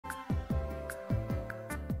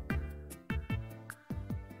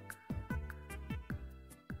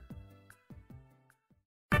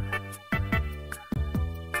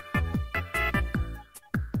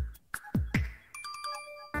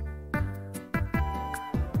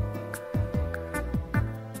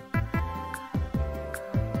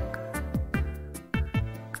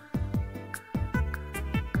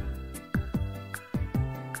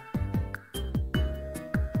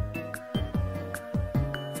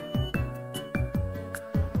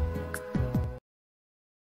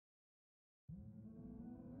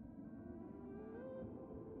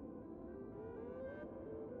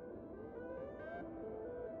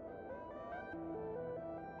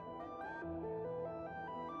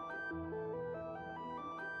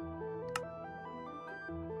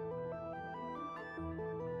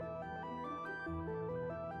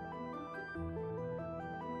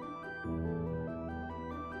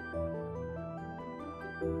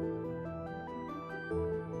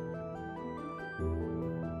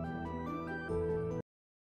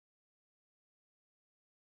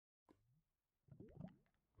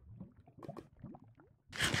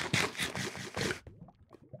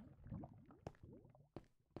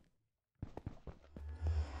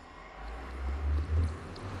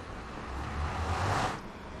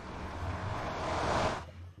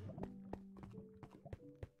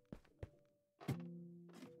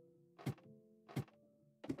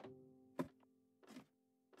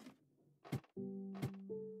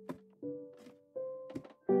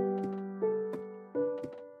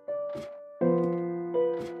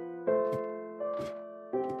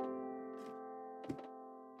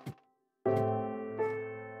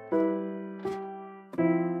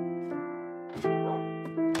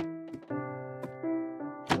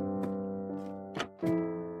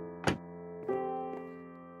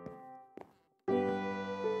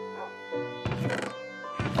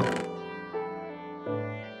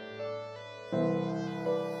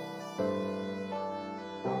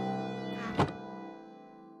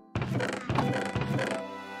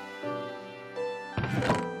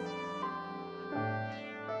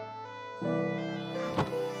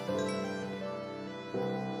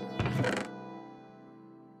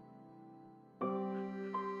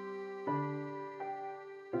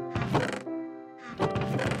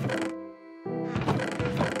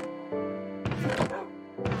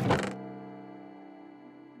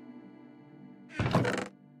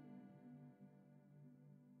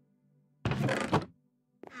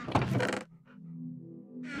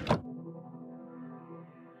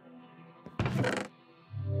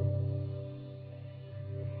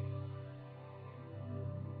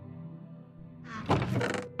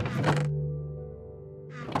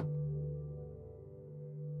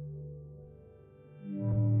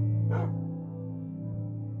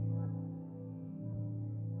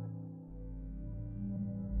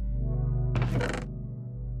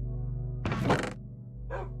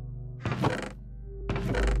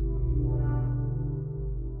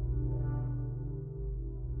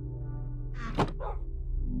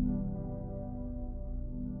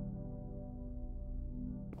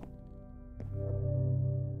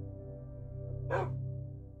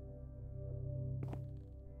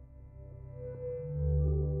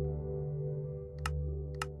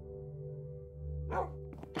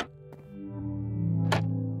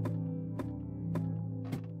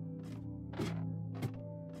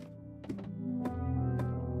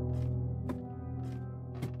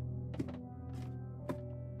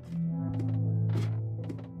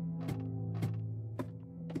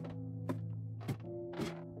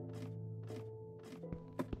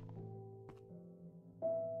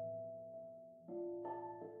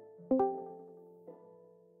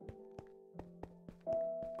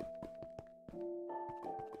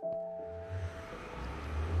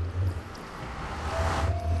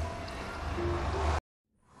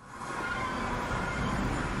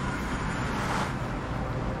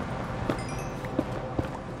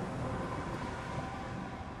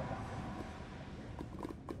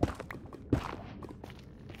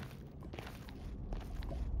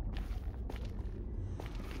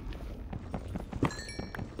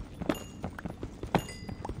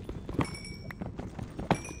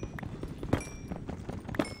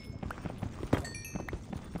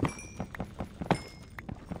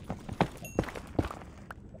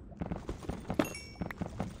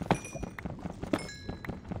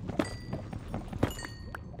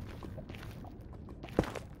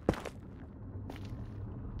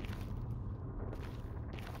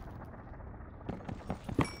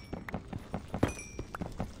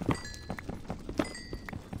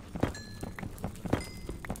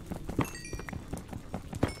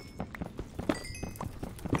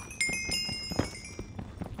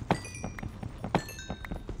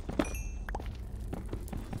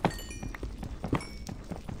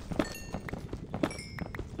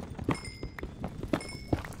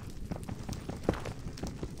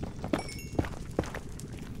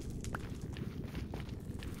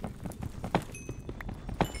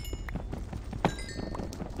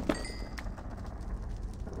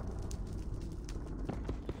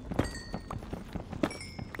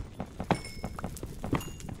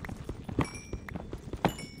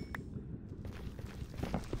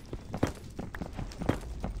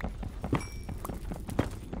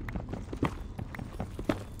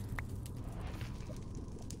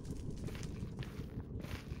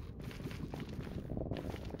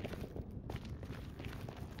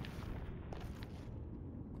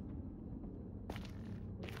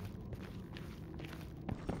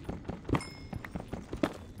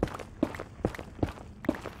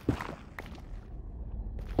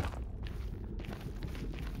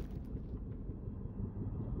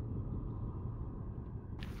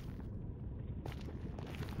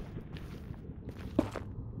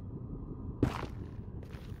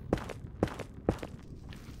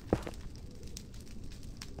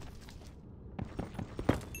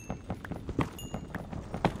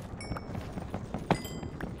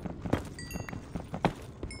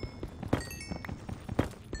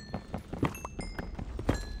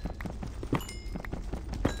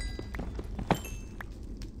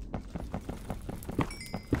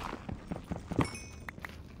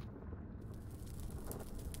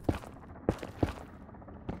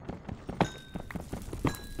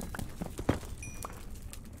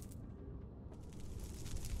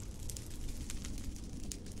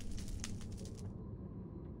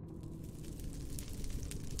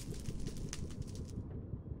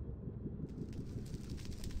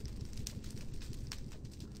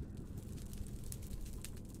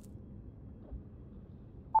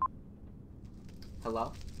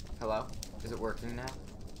Hello? Hello? Is it working now?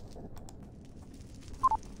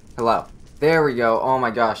 Hello. There we go. Oh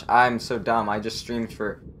my gosh, I'm so dumb. I just streamed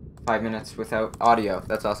for 5 minutes without audio.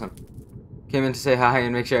 That's awesome. Came in to say hi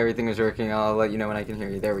and make sure everything was working. I'll let you know when I can hear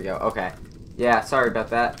you. There we go. Okay. Yeah, sorry about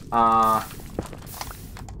that.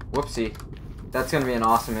 Whoopsie. That's gonna be an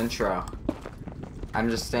awesome intro. I'm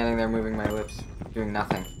just standing there moving my lips, doing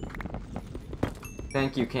nothing.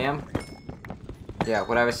 Thank you, Cam. Yeah,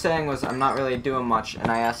 what I was saying was I'm not really doing much,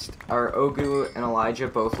 and I asked, are Ogu and Elijah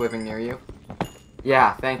both living near you?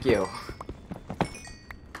 Yeah, thank you.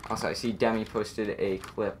 Also, I see Demi posted a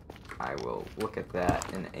clip. I will look at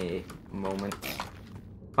that in a moment.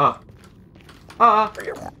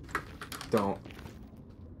 Don't.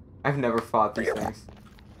 I've never fought these things.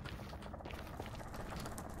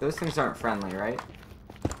 Those things aren't friendly, right?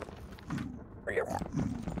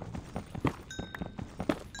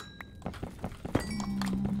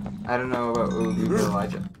 I don't know about Oogie or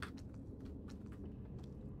Elijah.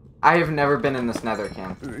 I have never been in this nether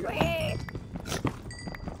camp.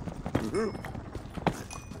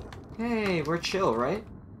 Hey, we're chill, right?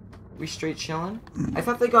 We straight chillin'? I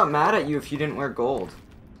thought they got mad at you if you didn't wear gold.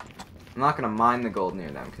 I'm not gonna mine the gold near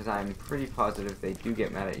them, because I'm pretty positive they do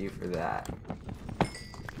get mad at you for that.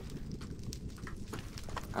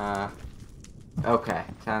 Okay,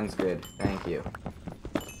 sounds good. Thank you.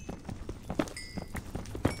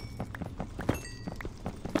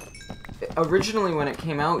 Originally, when it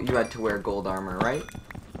came out, you had to wear gold armor, right?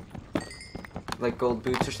 Like gold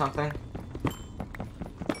boots or something?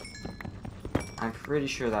 I'm pretty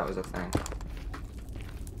sure that was a thing.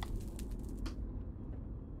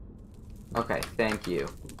 Okay, thank you.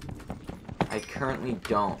 I currently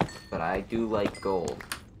don't, but I do like gold.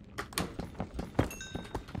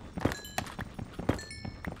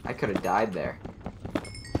 I could have died there.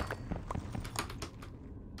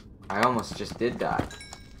 I almost just did die.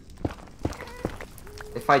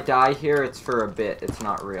 If I die here, it's for a bit. It's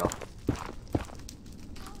not real.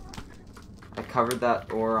 I covered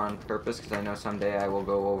that ore on purpose because I know someday I will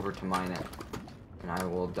go over to mine it. And I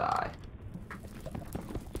will die.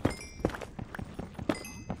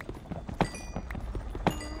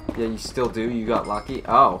 Yeah, you still do? You got lucky?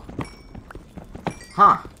 Oh.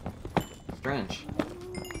 Huh. Strange.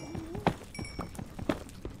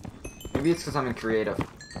 Maybe it's because I'm in creative.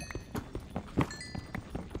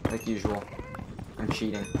 Like usual. I'm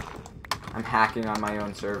cheating. I'm hacking on my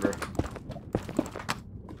own server.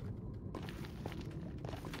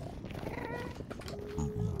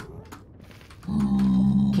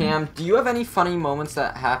 Cam, do you have any funny moments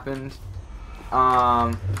that happened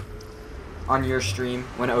on your stream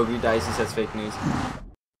when Ogu dies and says fake news?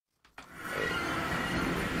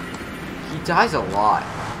 He dies a lot.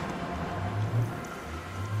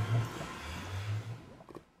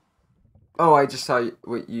 Oh, I just saw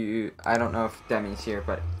what you... I don't know if Demi's here,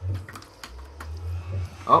 but...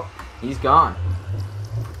 Oh, he's gone.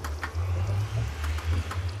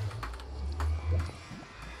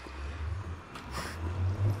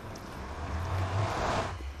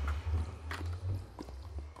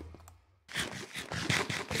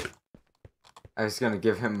 I was gonna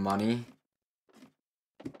give him money.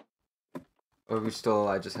 Oh, we stole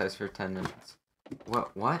Elijah's house for 10 minutes.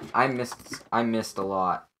 What? I missed a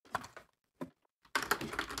lot.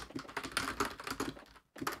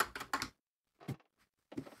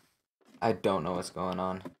 I don't know what's going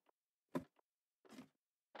on.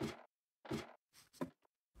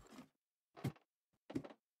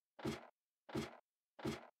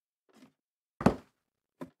 I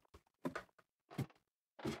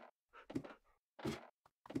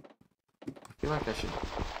feel like I should...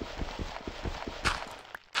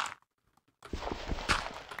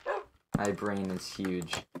 My brain is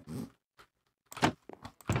huge.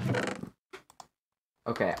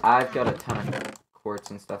 Okay, I've got a ton of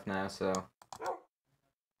quartz and stuff now, so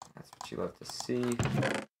that's what you love to see.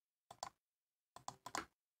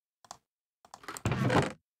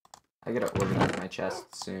 I gotta organize my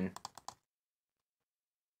chest soon.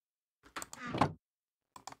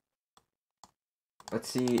 Let's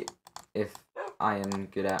see if I am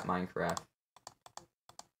good at Minecraft.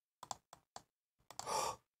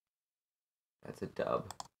 That's a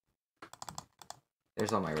dub.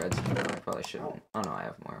 There's all my redstone. I probably shouldn't. Oh no, I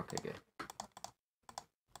have more. Okay, good.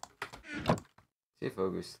 See if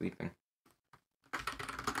Ogu's sleeping.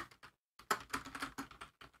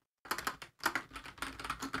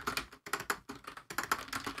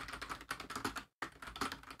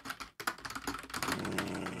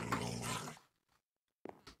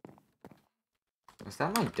 Was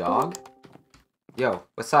that my dog? Yo,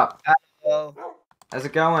 what's up? Hello. How's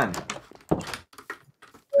it going?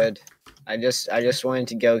 Good. I just wanted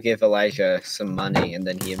to go give Elijah some money, and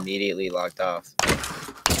then he immediately logged off.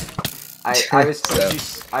 I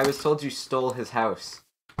was told you stole his house.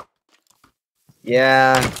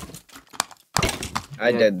 Yeah,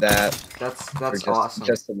 I did that. That's awesome.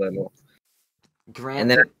 Just a little.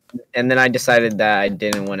 Granted, And then I decided that I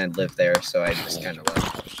didn't want to live there, so I just kind of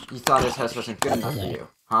left. you thought his house wasn't good enough for you,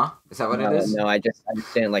 huh? Is that what it is? No, I just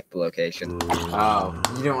didn't like the location. Oh,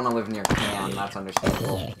 you didn't want to live near Cam. That's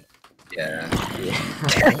understandable. Yeah.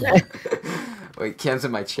 Wait, Cam's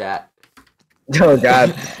in my chat. Oh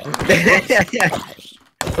God.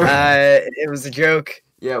 It was a joke.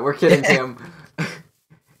 Yeah, we're kidding, Cam.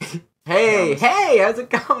 Hey, how's it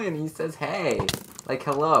going? He says hey. Like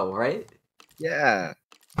hello, right? Yeah.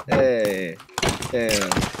 Hey. Damn.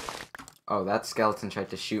 Oh, that skeleton tried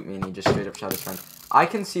to shoot me and he just straight up shot his friend. I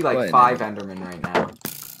can see like What? 5 Endermen right now.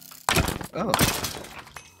 Oh.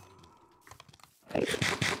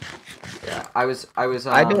 Yeah, I was.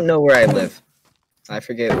 I don't know where I live. I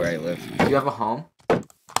forget where I live. Do you have a home?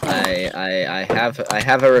 I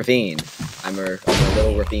have a ravine. I'm a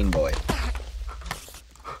little ravine boy.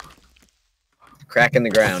 Crack in the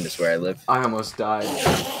ground is where I live. I almost died.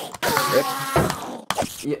 Rip.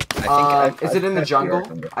 Yeah, is it in the jungle?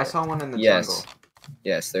 I saw one in the jungle.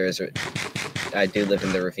 Yes, there is. I do live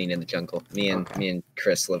in the ravine in the jungle. Me and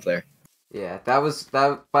Chris live there. Yeah,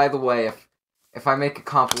 that. By the way, if I make a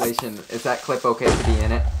compilation, is that clip okay to be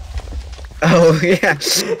in it? Oh yeah.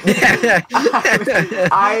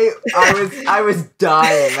 I was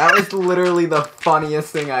dying. That was literally the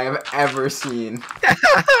funniest thing I have ever seen.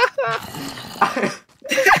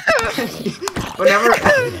 Whenever,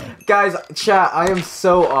 guys, chat, I am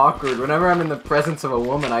so awkward. Whenever I'm in the presence of a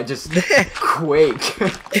woman, I just quake.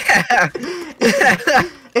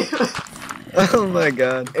 Oh my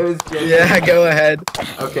god. It was genuine. Yeah, go ahead.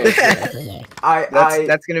 Okay.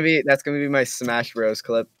 That's gonna be my Smash Bros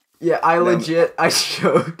clip. Yeah, I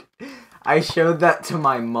showed that to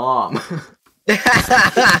my mom.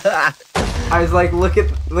 I was like, look at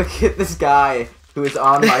this guy who is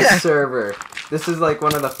on my server. This is like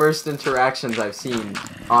one of the first interactions I've seen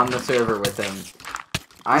on the server with him.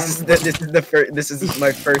 This is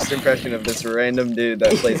my first impression of this random dude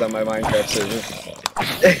that plays on my Minecraft server.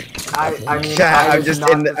 I mean, chat, I'm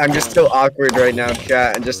just so awkward right now,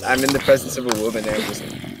 chat. I'm in the presence of a woman and I'm just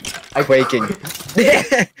quaking.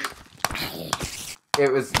 It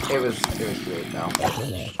was great though.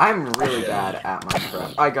 I'm really bad at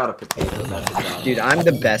Minecraft. I got a potato. That's a job. Dude, I'm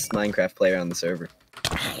the best Minecraft player on the server.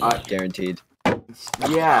 Guaranteed.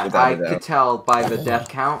 Yeah, I could tell by the death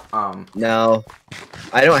count. No,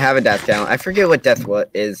 I don't have a death count. I forget what death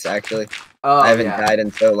is actually. Oh, I haven't died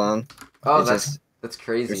in so long. Oh, that's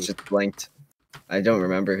crazy. It's just blanked. I don't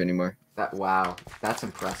remember anymore. Wow, that's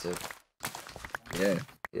impressive. Yeah.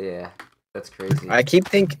 Yeah. That's crazy. I keep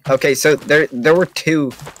okay, so there were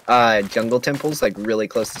 2 jungle temples like really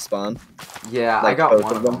close to spawn. Yeah, like, I got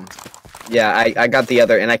one of them. Yeah, I got the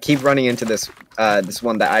other, and I keep running into this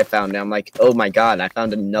one that I found, and I'm like, oh my god, I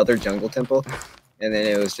found another jungle temple, and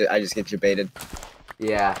then I just get debated.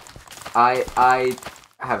 Yeah, I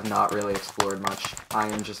have not really explored much. I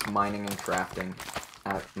am just mining and crafting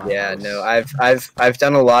at my house. No, I've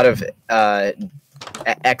done a lot of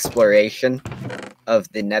exploration of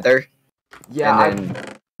the Nether. Yeah, and then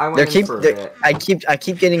I went in for a bit. I keep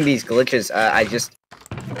getting these glitches.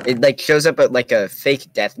 It like shows up at like a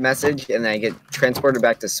fake death message, and then I get transported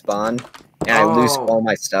back to spawn, and I lose all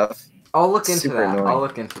my stuff. I'll look into that. Annoying. I'll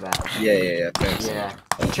look into that. Yeah. Thanks. Yeah,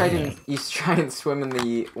 you try and swim in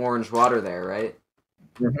the orange water there, right?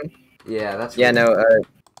 Yeah, that's. Yeah, no.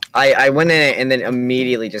 I went in it and then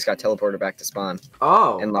immediately just got teleported back to spawn.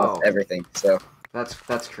 Oh. And lost everything. So.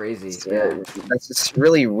 That's crazy. So, yeah. That's just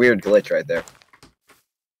really weird glitch right there.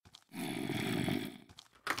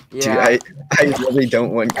 Yeah. Dude, I really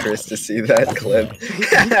don't want Chris to see that clip.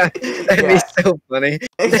 That'd be so funny.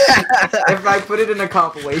 If I put it in a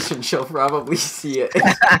compilation, she'll probably see it.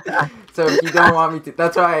 So if you don't want me to,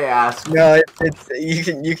 that's why I asked. No,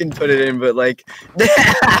 you can put it in, but like,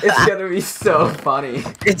 it's gonna be so funny.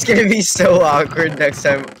 It's gonna be so awkward next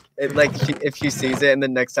time. If she sees it, and the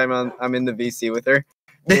next time I'm in the VC with her.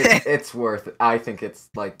 It's worth it. I think it's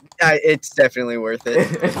like. It's definitely worth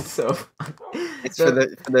it. It's so funny. It's for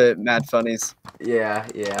the mad funnies. Yeah.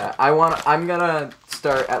 I'm gonna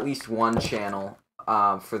start at least one channel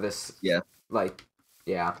for this. Yeah.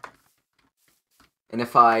 Yeah. And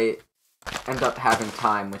if I end up having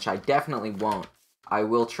time, which I definitely won't, I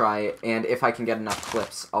will try it. And if I can get enough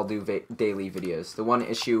clips, I'll do daily videos. The one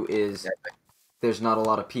issue is there's not a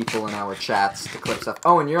lot of people in our chats to clip stuff.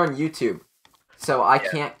 Oh, and you're on YouTube. So I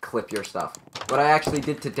can't clip your stuff. What I actually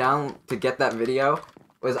did to get that video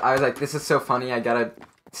was I was like, this is so funny, I gotta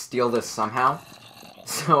steal this somehow.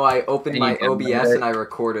 So I opened my OBS and I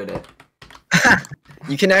recorded it.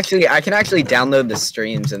 I can actually download the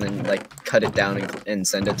streams and then like cut it down and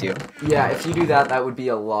send it to you. Yeah, if you do that, that would be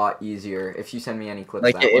a lot easier. If you send me any clips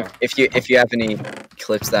like that way. if you have any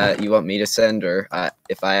clips that you want me to send, or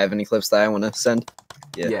if I have any clips that I want to send.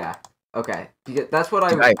 Yeah. Okay. Because that's what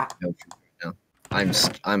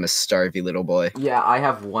I'm a starvy little boy. Yeah, I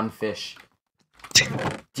have 1 fish.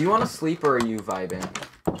 Do you want to sleep or are you vibing?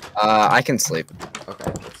 I can sleep.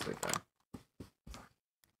 Okay, let's sleep then.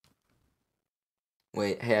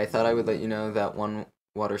 Wait, hey, I thought I would let you know that one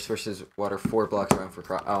water source is water 4 blocks around for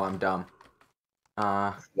crop. Oh, I'm dumb.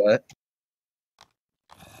 What?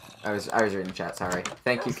 I was reading chat. Sorry.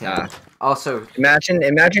 Thank you, Cam. Also,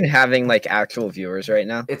 imagine having like actual viewers right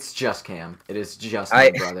now. it's just Cam. It is just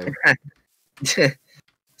my brother.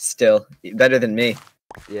 Still better than me.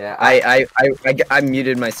 Yeah. I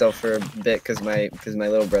muted myself for a bit because my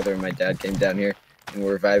little brother and my dad came down here and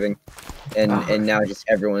we're vibing, and now just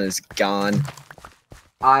everyone is gone.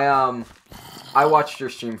 I watched your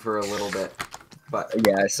stream for a little bit, but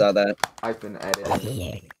yeah, I saw that. I've been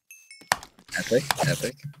editing. Epic.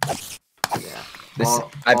 Yeah. This,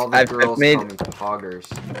 all the girls made call me poggers.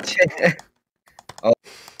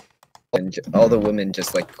 all the women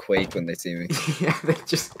just like quake when they see me. Yeah, they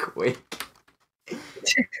just quake.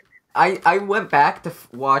 I went back to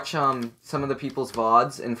watch some of the people's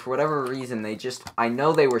VODs, and for whatever reason, I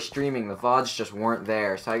know they were streaming, the VODs just weren't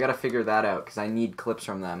there, so I gotta figure that out, because I need clips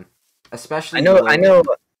from them. Especially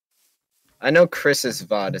I know Chris's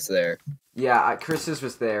VOD is there. Yeah, Chris's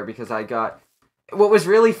was there, because I got... What was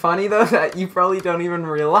really funny, though, that you probably don't even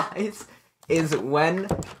realize, is when...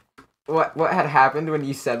 What had happened when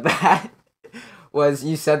you said that, was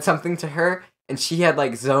you said something to her, and she had,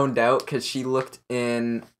 like, zoned out, because she looked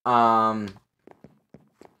in, no,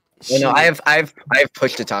 I have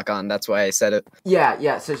push to talk on. That's why I said it.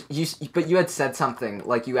 Yeah. So but you had said something,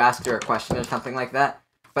 like you asked her a question or something like that.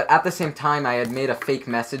 But at the same time, I had made a fake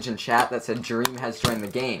message in chat that said Dream has joined the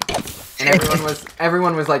game, and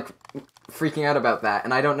everyone was like freaking out about that.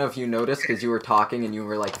 And I don't know if you noticed because you were talking and you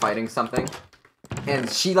were like fighting something, and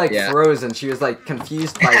she like froze and she was like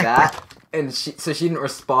confused by that, and so she didn't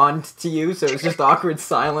respond to you. So it was just awkward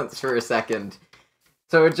silence for a second.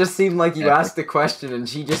 So it just seemed like you asked a question and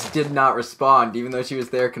she just did not respond, even though she was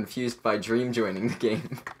there confused by Dream joining the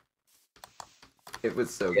game. It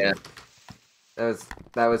was so good.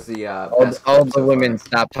 That was the all the women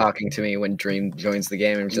stop talking to me when Dream joins the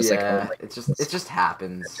game, and it's just like, oh my it just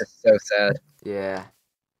happens. It's just so sad. Yeah.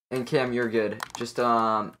 And Cam, you're good. Just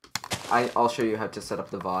I'll show you how to set up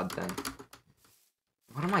the VOD then.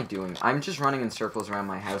 What am I doing? I'm just running in circles around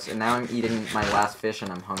my house, and now I'm eating my last fish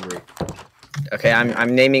and I'm hungry. Okay,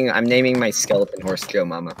 I'm naming my skeleton horse Joe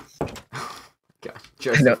Mama. God,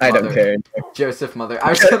 Joseph I don't care. Joseph Mother. I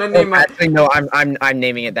was gonna name my. Actually, no. I'm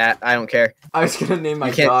naming it that. I don't care. I was gonna name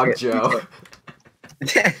my dog Joe.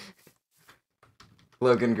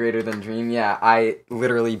 Logan greater than Dream. Yeah, I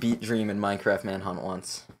literally beat Dream in Minecraft Manhunt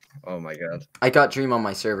once. Oh my god. I got Dream on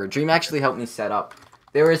my server. Dream actually helped me set up.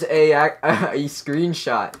 There was a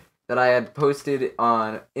screenshot that I had posted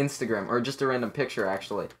on Instagram, or just a random picture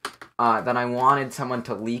actually, that I wanted someone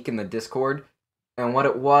to leak in the Discord, and what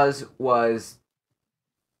it was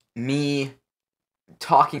me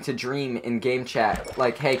talking to Dream in game chat,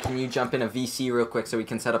 like, hey, can you jump in a VC real quick so we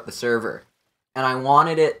can set up the server? And I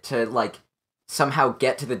wanted it to, like, somehow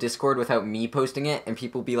get to the Discord without me posting it, and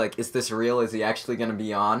people be like, is this real? Is he actually going to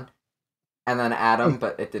be on? And then add him,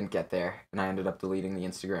 but it didn't get there, and I ended up deleting the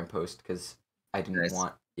Instagram post, because I didn't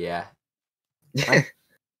want... Yeah.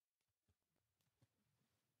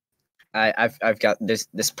 I've got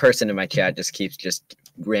this person in my chat just keeps just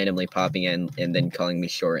randomly popping in and then calling me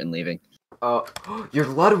short and leaving. Oh, you're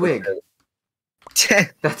Ludwig.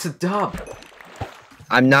 That's a dub.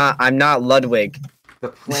 I'm not Ludwig. The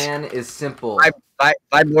plan is simple.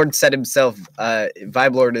 Vibelord said himself,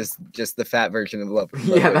 Vibelord is just the fat version of Ludwig.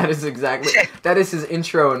 Yeah, that is exactly. That is his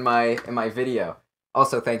intro in my video.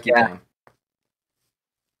 Also, thank you, Cam.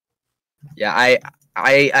 Yeah,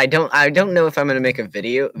 I don't know if I'm gonna make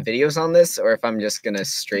videos on this or if I'm just gonna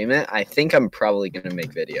stream it. I think I'm probably gonna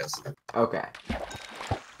make videos. Okay.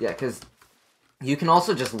 Yeah, because you can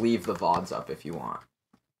also just leave the VODs up if you want.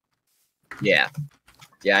 Yeah.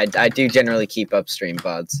 Yeah, I do generally keep up stream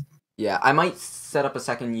VODs. Yeah, I might set up a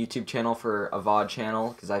second YouTube channel for a VOD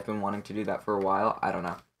channel because I've been wanting to do that for a while. I don't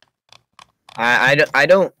know. I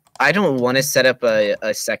don't want to set up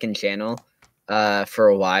a second channel for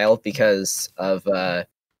a while because of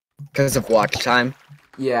watch time.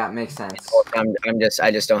 Yeah, it makes sense.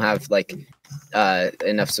 I just don't have like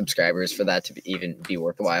enough subscribers for that to even be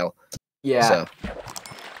worthwhile. Yeah. So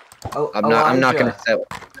I'm not gonna set one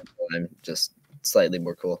until I'm just slightly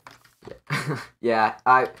more cool. Yeah,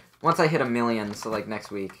 once I hit 1 million, so like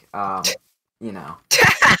next week, you know.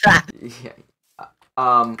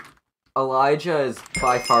 Yeah. Elijah is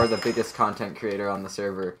by far the biggest content creator on the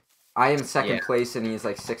server. I am second place, and he's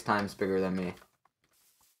like 6 times bigger than me.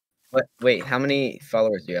 What? Wait, how many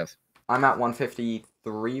followers do you have? I'm at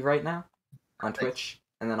 153 right now on Twitch,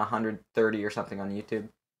 and then 130 or something on YouTube.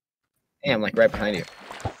 Hey, I'm like right behind you.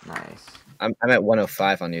 Nice. I'm at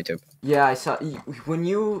 105 on YouTube. Yeah, I saw when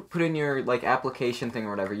you put in your like application thing or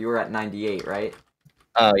whatever. You were at 98, right?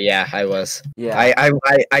 Oh yeah, I was. Yeah.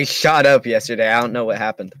 I shot up yesterday. I don't know what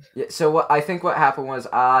happened. Yeah. So what I think what happened was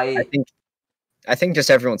I think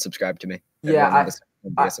just everyone subscribed to me. Everyone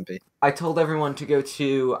in the SMP. I told everyone to go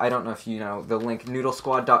to, I don't know if you know, the link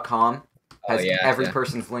noodlesquad.com Oh has yeah, every yeah.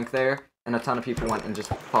 person's link there, and a ton of people went and just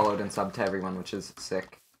followed and subbed to everyone, which is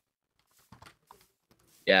sick.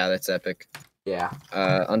 Yeah, that's epic. Yeah.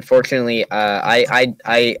 Unfortunately, I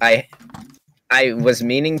was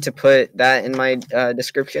meaning to put that in my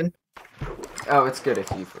description. Oh, it's good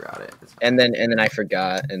if you forgot it. And then I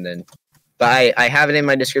forgot, but I have it in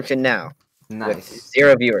my description now. Nice. With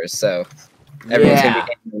 0 viewers, so everyone's gonna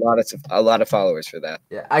be getting a lot of followers for that.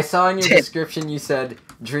 Yeah, I saw in your description you said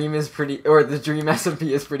Dream is pretty, or the Dream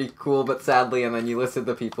SMP is pretty cool, but sadly, and then you listed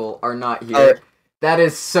the people are not here. Oh, that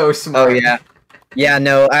is so smart. Oh yeah, yeah.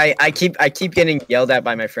 No, I keep getting yelled at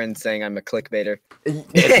by my friends saying I'm a clickbaiter.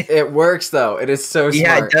 It works though. It is so smart.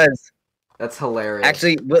 Yeah, it does. That's hilarious.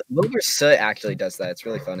 Actually, Wilbur Soot actually does that. It's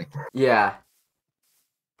really funny. Yeah.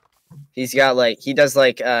 He's got he does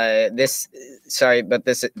this. Sorry, but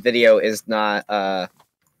this video is not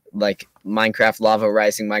like Minecraft Lava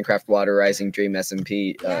Rising, Minecraft Water Rising, Dream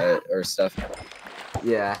SMP or stuff.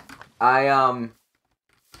 Yeah,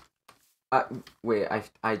 wait,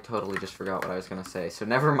 I totally just forgot what I was gonna say. So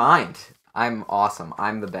never mind. I'm awesome.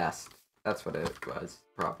 I'm the best. That's what it was,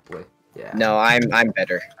 probably. Yeah. No, I'm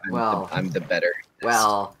better. I'm the better.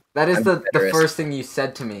 Well, that is the first thing you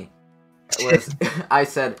said to me. Was I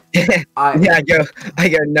said I go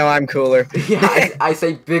no, I'm cooler. Yeah, I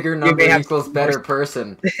say bigger number equals better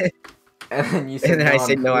person. And then you said, and then I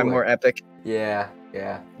say no, I'm more epic. Yeah.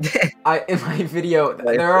 In my video,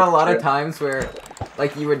 there are a lot of times where,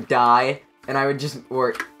 like, you would die, and I would just,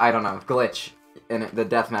 or, I don't know, glitch, and the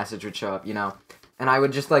death message would show up, you know? And I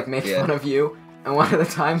would just, like, make fun of you, and one of the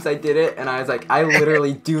times I did it, and I was like, I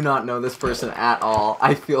literally do not know this person at all.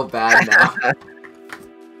 I feel bad now.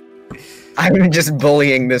 I'm just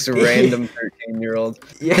bullying this random 13-year-old.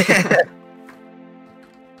 Yeah.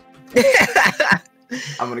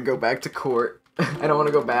 I'm gonna go back to court. I don't want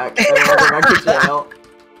to go back. I don't want to go back to jail.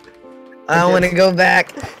 I don't want to go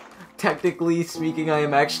back. Technically speaking, I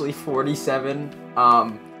am actually 47.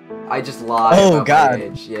 I just lied about my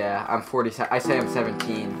age. Yeah, I'm 47. I say I'm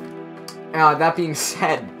 17. That being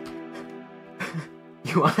said,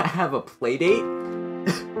 you want to have a play date?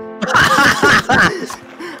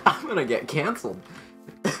 I'm gonna get canceled.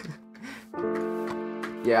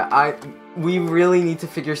 Yeah, we really need to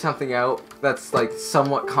figure something out that's, like,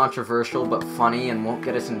 somewhat controversial but funny and won't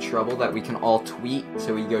get us in trouble that we can all tweet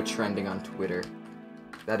so we go trending on Twitter.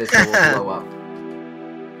 That is how we'll blow up.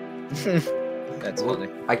 That's funny.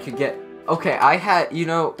 I could get... Okay, I had... You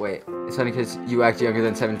know... Wait. It's funny because you act younger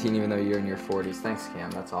than 17 even though you're in your 40s. Thanks,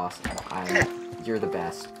 Cam. That's awesome. You're the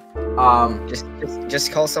best.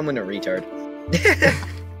 Just call someone a retard.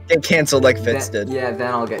 Get canceled like Fitz did. Yeah,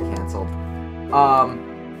 then I'll get canceled.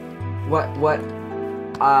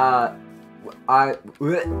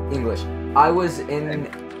 English. I was in,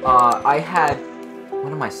 I had,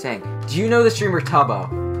 what am I saying? Do you know the streamer Tubbo?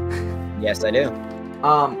 Yes, I do.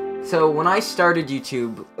 So when I started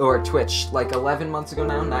YouTube, or Twitch, like 11 months ago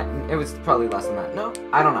now, it was probably less than that. No,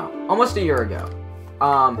 I don't know. Almost a year ago.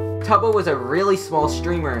 Tubbo was a really small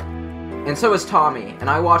streamer, and so was Tommy, and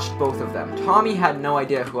I watched both of them. Tommy had no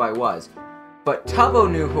idea who I was. But Tubbo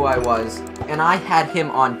knew who I was, and I had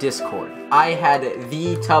him on Discord. I had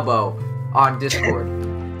the Tubbo on Discord.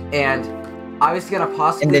 And I was gonna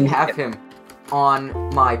possibly have him on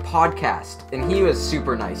my podcast. And he was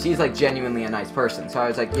super nice. He's, like, genuinely a nice person. So I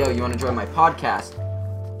was like, yo, you wanna join my podcast?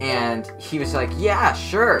 And he was like, yeah,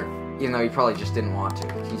 sure. Even though he probably just didn't want to.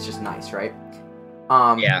 He's just nice, right?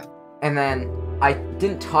 Yeah. And then I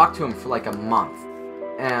didn't talk to him for, like, a month.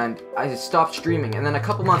 And I stopped streaming, and then a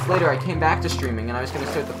couple months later I came back to streaming, and I was going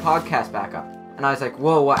to start the podcast back up. And I was like,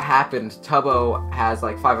 whoa, what happened? Tubbo has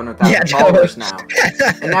like 500,000 followers now.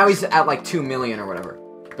 And now he's at like 2 million or whatever.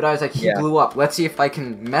 But I was like, he blew up. Let's see if I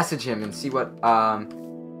can message him and see what, oh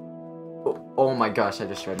my gosh, I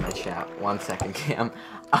just read my chat. 1 second, Cam.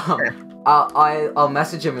 I'll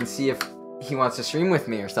message him and see if he wants to stream with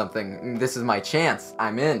me or something. This is my chance.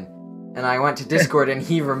 I'm in. And I went to Discord and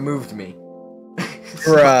he removed me.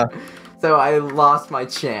 So I lost my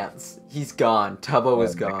chance. He's gone. Tubbo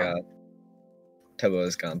is gone. God. Tubbo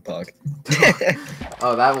is gone, Pog.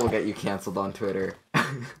 Oh, that will get you canceled on Twitter.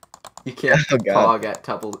 You can't Pog at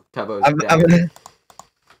Tubbo's death.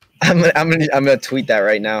 I'm gonna tweet that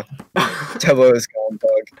right now. Tubbo is gone,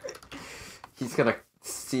 Pog. He's gonna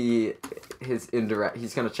see his indirect.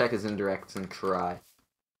 He's gonna check his indirects and try.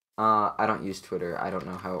 I don't use Twitter. I don't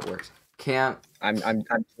know how it works. Can't. I'm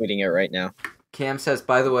tweeting it right now. Cam says,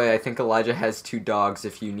 by the way, I think Elijah has 2 dogs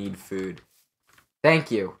if you need food. Thank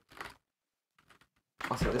you.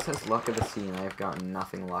 Also, this has luck of the sea, and I have gotten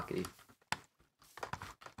nothing lucky.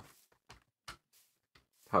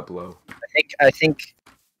 Pablo. I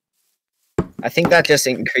think that just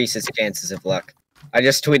increases chances of luck. I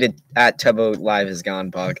just tweeted at Tubbo live is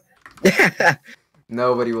gone, Pog.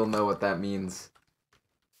 Nobody will know what that means.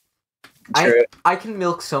 True. I can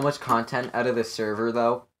milk so much content out of this server,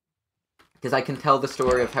 though. Because I can tell the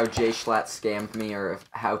story of how Jay Schlatt scammed me, or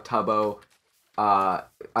how Tubbo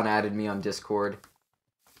unadded me on Discord.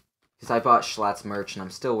 Because I bought Schlatt's merch, and I'm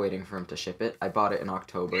still waiting for him to ship it. I bought it in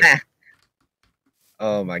October.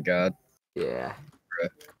 Oh my god. Yeah.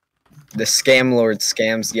 The scam lord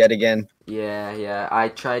scams yet again. Yeah. I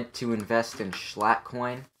tried to invest in Schlatt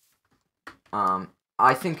coin.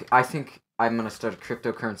 I think I'm gonna start a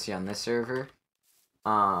cryptocurrency on this server.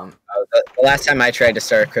 The last time I tried to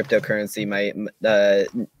start a cryptocurrency,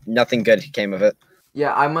 nothing good came of it.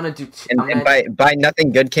 Yeah, I'm gonna do. And by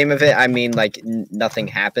nothing good came of it, I mean like nothing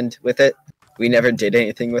happened with it. We never did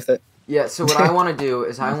anything with it. Yeah. So what I want to do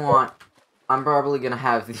is I'm probably gonna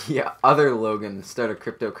have the other Logan start a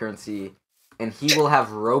cryptocurrency, and he will have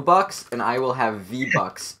Robux, and I will have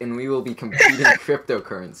V-Bucks, and we will be competing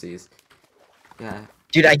cryptocurrencies. Yeah.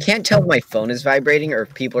 Dude, I can't tell if my phone is vibrating or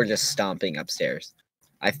if people are just stomping upstairs.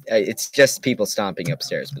 It's just people stomping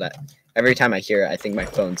upstairs, but every time I hear it, I think my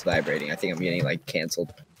phone's vibrating. I think I'm getting like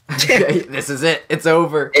canceled. This is it. It's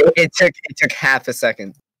over. It took half a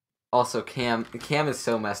second. Also, Cam is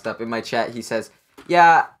so messed up. In my chat, he says,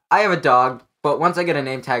 "Yeah, I have a dog, but once I get a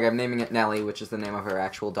name tag, I'm naming it Nelly, which is the name of her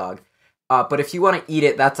actual dog. But if you want to eat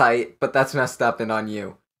it, that's but that's messed up and on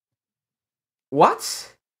you."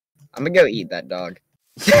 What? I'm gonna go eat that dog.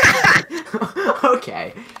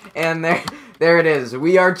 Okay, and there it is.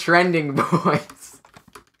 We are trending, boys.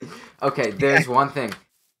 Okay, there's one thing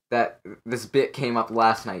that this bit came up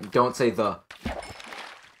last night. Don't say the.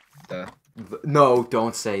 No,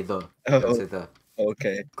 don't say the. Don't say the.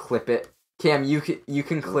 Okay. Clip it. Cam, you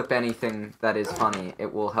can clip anything that is funny.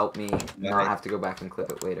 It will help me not have to go back and clip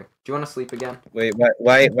it later. Do you want to sleep again? Wait,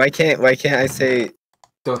 why can't I say?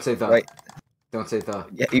 Don't say the. Wait. Don't say the.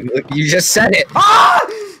 Yeah, you just said it. Ah!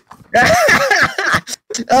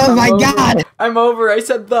 Oh my god! I'm over. I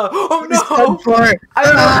said the. Oh no!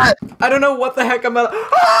 I don't know what the heck I'm at.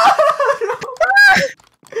 Ah! No.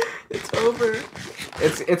 It's over.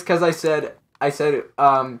 It's because I said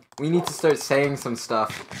we need to start saying some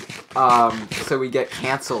stuff so we get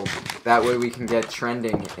canceled. That way we can get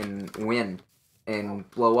trending and win and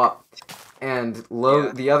blow up. And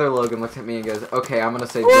the other Logan looked at me and goes, "Okay, I'm gonna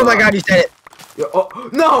say." Oh my god, you said it! Oh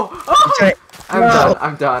no! Oh!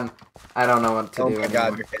 I'm done. I don't know what to do anymore. Oh my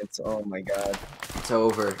god, you're canceled. Oh my god. It's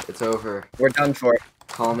over. It's over. We're done for.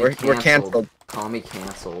 Call me canceled. We're canceled. Call me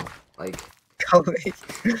canceled. Like. Call me.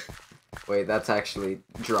 Wait, that's actually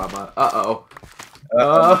drama. Uh-oh.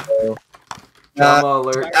 Uh-oh. Drama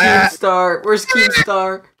alert. Keemstar. Where's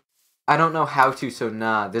Keemstar? I don't know how to, so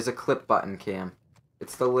nah. There's a clip button, Cam.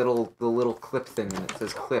 It's the little clip thing, and it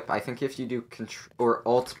says clip. I think if you do or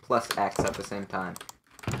Alt plus X at the same time.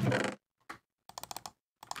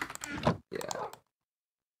 Yeah.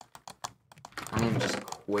 I am just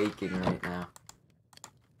quaking right now.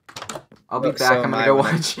 I'll be back. So I'm gonna go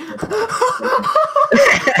watch.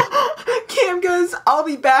 Cam goes, "I'll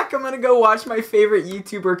be back. I'm gonna go watch my favorite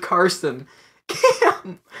YouTuber, Carson."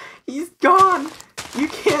 Cam, he's gone. You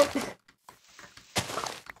can't.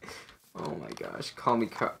 Oh my gosh, call me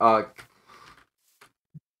Call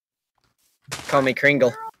me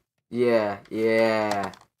Kringle. Yeah.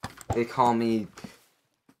 They call me.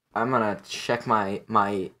 I'm gonna check my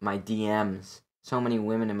DMs. So many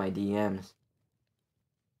women in my DMs.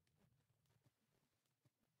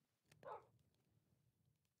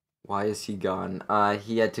 Why is he gone?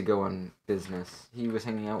 He had to go on business. He was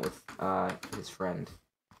hanging out with his friend.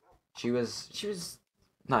 She was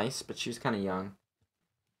nice, but she was kind of young.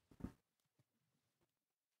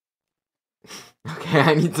 Okay,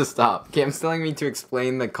 I need to stop. Cam's telling me to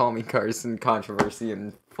explain the Call Me Carson controversy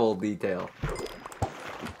in full detail.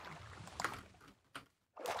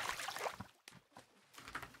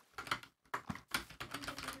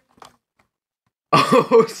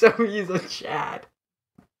 Oh, so he's a Chad.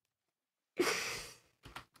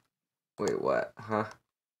 Wait, what? Huh?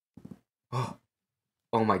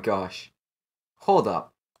 Oh my gosh. Hold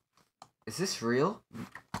up. Is this real?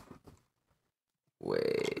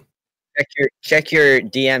 Wait. Check your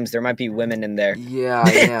DMs. There might be women in there. Yeah,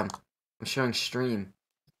 I am. I'm showing stream.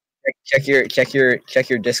 Check your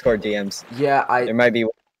Discord DMs. Yeah, there might be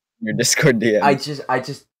your Discord DMs. I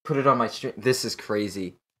just put it on my stream. This is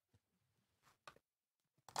crazy.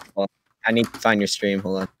 I need to find your stream.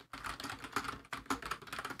 Hold on.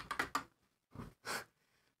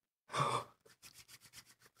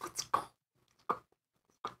 Let's go.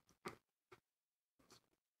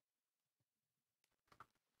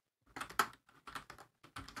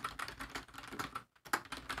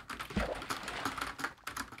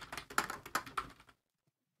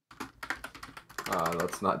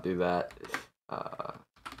 Let's not do that.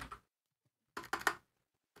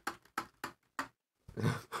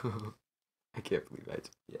 I can't believe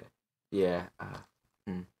yeah.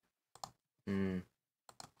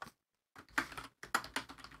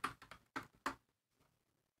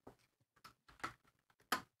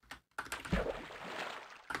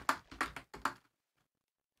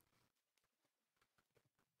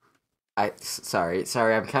 Sorry,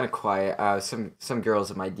 I'm kind of quiet. Some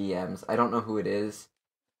girls in my DMs. I don't know who it is,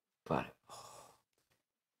 but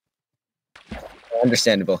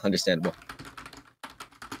Understandable.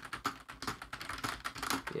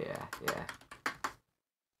 Yeah.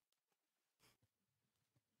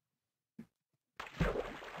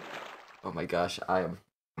 Oh my gosh, I am.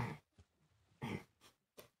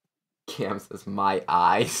 Cam says my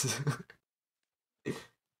eyes.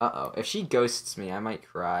 Uh-oh, if she ghosts me, I might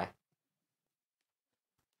cry.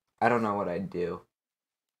 I don't know what I'd do.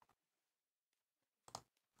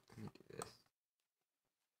 Let me do this.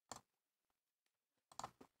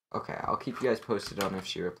 Okay, I'll keep you guys posted on if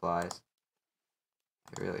she replies.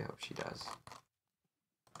 I really hope she does.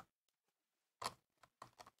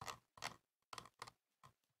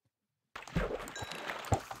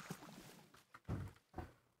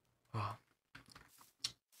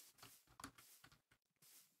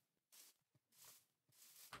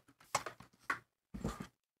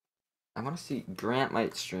 I want to see Grant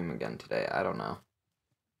might stream again today. I don't know.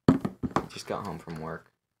 Just got home from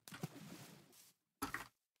work.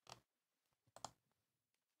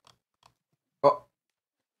 Oh.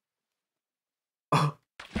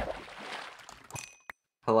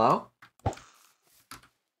 Hello?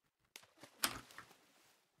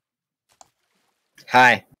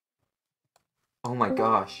 Hi. Oh my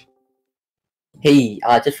gosh. Hey,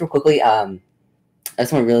 just real quickly, I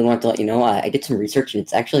just really wanted to let you know, I did some research, and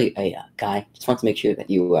it's actually a guy. Just want to make sure that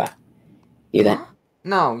you knew that.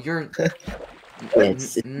 No, you're.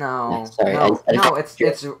 No. Sorry,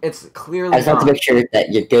 It's clearly. I just want to make sure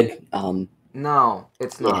that you're good. No,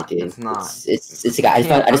 it's not. Yeah, it's not. It's a guy.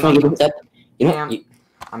 I just want to give you a heads up. You know,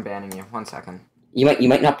 I'm banning you. 1 second. You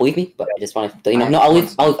might not believe me, but I just want to let you know. No, I'll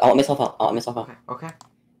leave. I'll let myself out. Okay.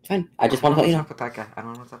 It's fine. I just want to let you know. What's up with that guy? I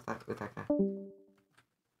don't know what's up with that guy.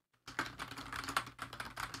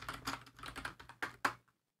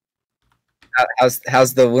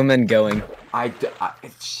 How's the woman going? I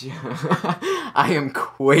am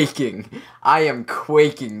quaking. I am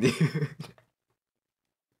quaking, dude.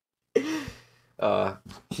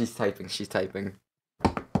 She's typing.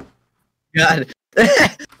 God.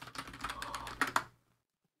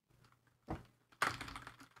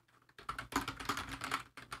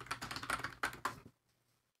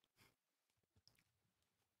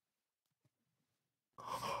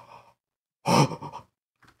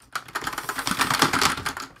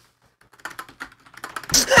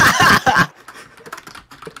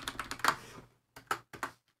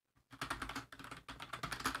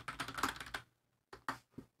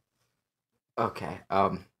 Okay,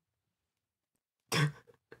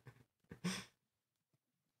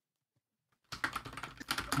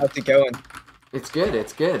 How's it going? It's good.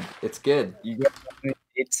 You got any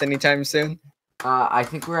dates anytime soon? I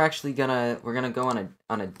think we're actually gonna go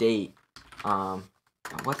on a date.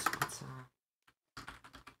 What's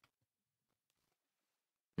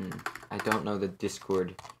I don't know the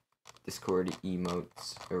Discord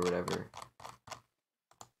emotes or whatever.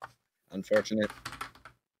 Unfortunate.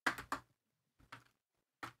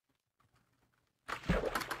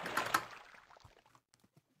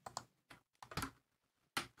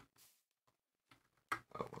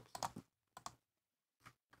 Oh, whoops.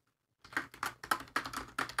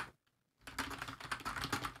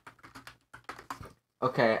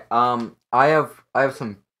 Okay, I have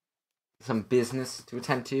some business to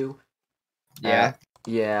attend to. Yeah.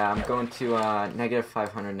 Yeah, I'm going to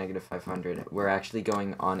 -500, -500. We're actually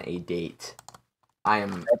going on a date.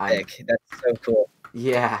 Epic. That's so cool.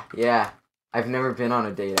 Yeah. I've never been on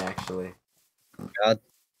a date actually. God.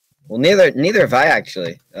 Well, neither have I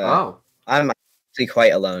actually. I'm actually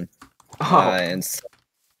quite alone. And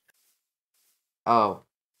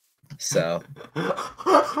so.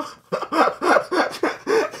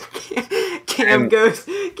 Cam goes,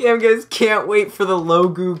 can't wait for the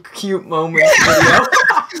Logu cute moments video.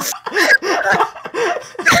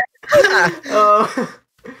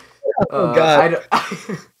 Oh God.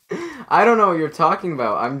 I don't know what you're talking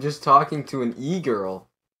about. I'm just talking to an e-girl.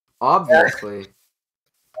 Obviously.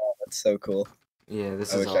 That's so cool. Yeah,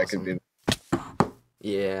 this I is wish awesome. I could be.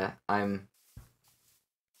 Yeah, I'm...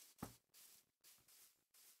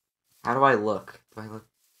 How do I look? Do I look...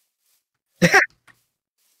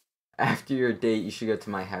 After your date, you should go to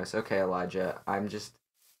my house. Okay, Elijah. I'm just...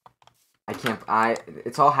 I can't...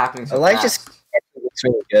 It's all happening so Elijah's fast. looks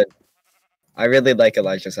really good. I really like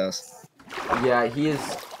Elijah's house. Yeah, he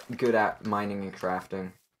is good at mining and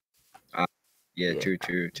crafting. Yeah, Yeah, true.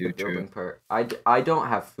 The building part. I don't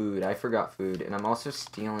have food. I forgot food. And I'm also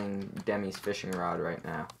stealing Demi's fishing rod right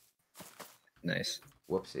now. Nice.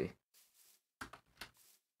 Whoopsie.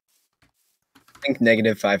 I think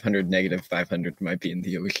 -500 might be in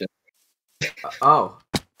the ocean. Oh,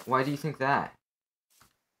 why do you think that?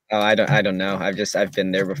 Oh, I don't know. I've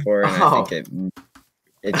been there before, and Oh. I think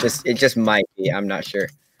it just might be. I'm not sure.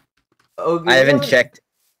 Oh, I haven't checked.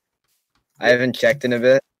 I haven't checked in a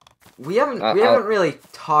bit. We haven't really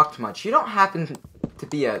talked much. You don't happen to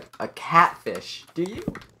be a catfish, do you?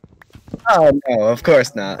 Oh no, of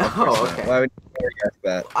course not. Of course Oh, okay. not. Why would you ever guess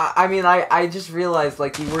that? I mean, I just realized,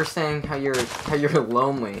 like, you were saying how you're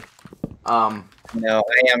lonely. No,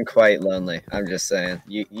 I am quite lonely. I'm just saying.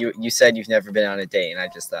 You said you've never been on a date, and I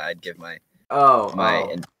just thought I'd give my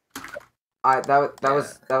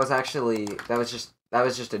that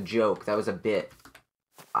was just a joke. That was a bit.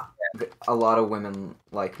 A lot of women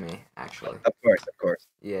like me, actually. Of course.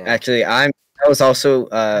 Yeah. Actually, that was also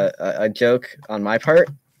a joke on my part.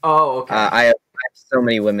 Oh, okay. I have so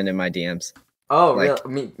many women in my DMs. Oh, like-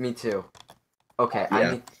 really? Me too. Okay.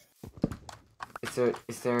 Yeah. Is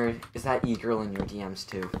that e-girl in your DMs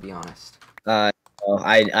too? To be honest. No,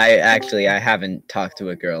 I haven't talked to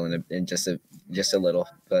a girl in just a little,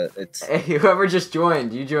 but it's. Hey, whoever just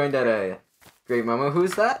joined, you joined at a great moment.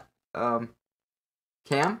 Who's that?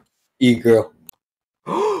 Cam? E-girl.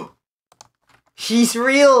 She's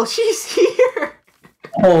real. She's here.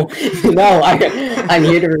 Oh no! I'm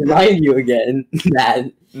here to remind you again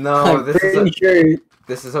that No, sure.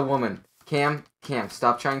 this is a woman. Cam,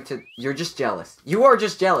 stop trying to. You're just jealous. You are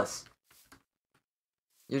just jealous.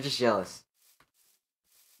 You're just jealous.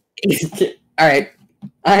 All right.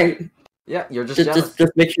 Yeah, you're just jealous.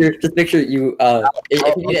 Just make sure you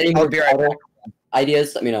if you need any more I'll be right back.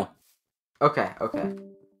 ideas, let me know. Okay.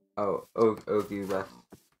 Oh, you left.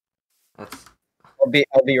 That's I'll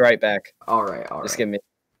be right back. all right. Just give me.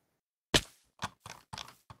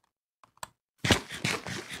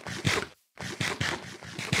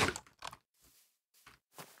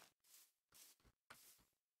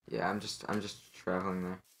 Yeah, I'm just traveling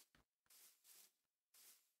there.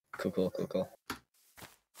 Cool.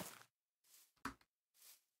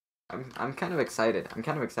 I'm kind of excited.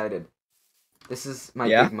 This is my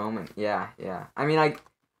Yeah? big moment. Yeah. I mean,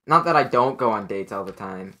 not that I don't go on dates all the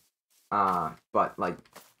time, but like,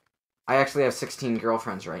 I actually have 16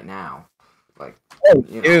 girlfriends right now. Like, Oh,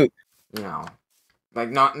 you know, dude. Like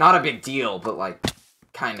not a big deal, but like,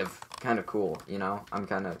 kind of cool. You know, I'm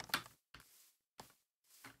kind of,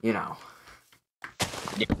 Yeah.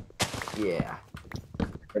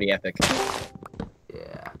 Pretty epic.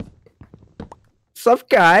 Yeah. What's up,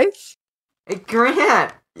 guys? Hey,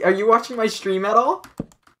 Grant! Are you watching my stream at all?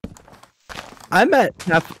 I'm at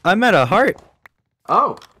a heart.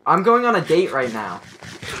 Oh, I'm going on a date right now.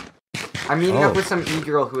 I'm meeting up Oh. with some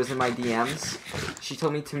e-girl who is in my DMs. She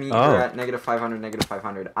told me to meet Oh. her at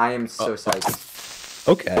 -500. I am so psyched.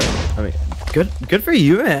 Okay. I mean, good for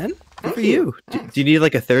you, man. Good Thank for you. you. Thanks. Do you need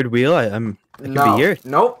like a third wheel? I can No. be here.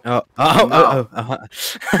 Nope. Oh. No.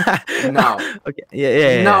 No. Okay.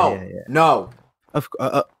 Yeah. No. Yeah. No. Of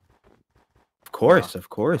course.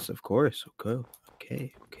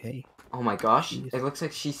 Okay. Oh my gosh. Jeez. It looks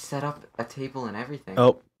like she set up a table and everything.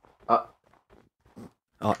 Oh. Oh.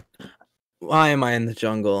 Why am I in the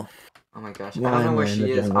jungle? Oh my gosh. Why I don't know am where I in she the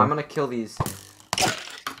is. jungle? I'm gonna kill these.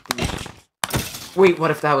 Wait, what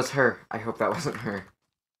if that was her? I hope that wasn't her.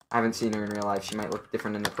 I haven't seen her in real life. She might look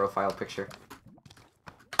different in the profile picture.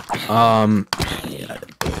 Yeah,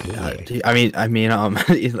 I mean,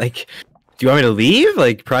 like, do you want me to leave?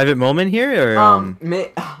 Like, private moment here, or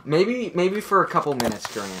Maybe for a couple minutes,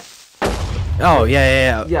 Grant. Oh,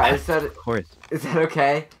 yeah. Yeah, Of course. Is that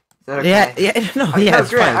okay? Is that okay? Yeah. No, No, yeah, it's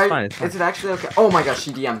Grant, fine. It's fine. Is it actually okay? Oh my gosh,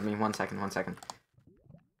 she DM'd me. One second.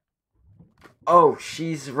 Oh,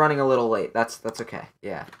 she's running a little late. That's okay.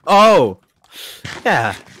 Yeah. Oh,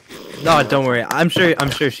 yeah. No, don't worry. I'm sure you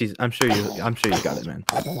got it, man.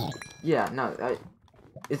 Yeah. No.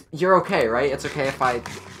 You're okay, right? It's okay if I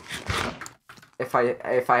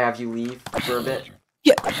have you leave for a bit.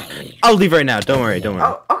 Yeah, I'll leave right now. Don't worry.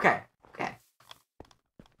 Oh, okay.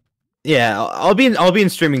 Yeah, I'll be in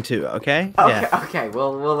streaming too. Okay. Okay, Yeah. okay,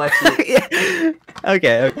 we'll let you. Yeah.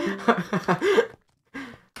 Okay.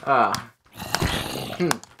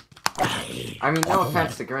 I mean, no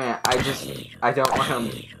offense to Grant. I don't want him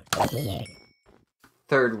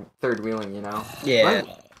third wheeling, you know. Yeah.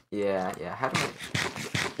 Yeah. How do I?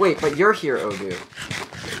 Wait, but you're here, Odu.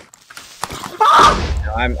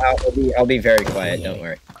 No, I'll be very quiet. Don't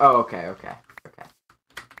worry. Oh, okay.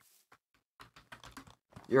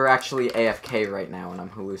 You're actually AFK right now, and I'm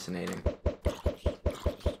hallucinating.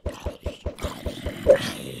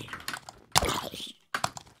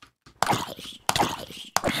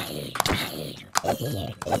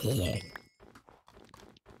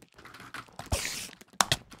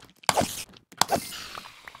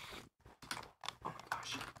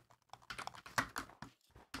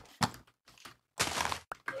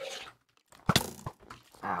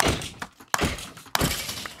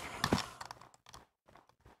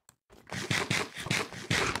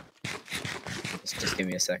 Just give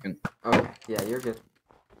me a second. Okay, yeah, you're good.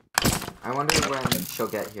 I wonder when she'll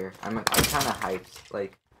get here. I'm kind of hyped.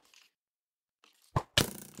 Like,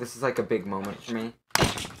 this is like a big moment for me. Yeah.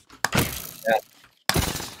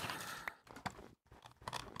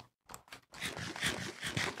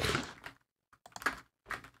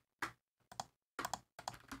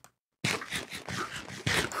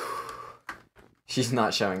 She's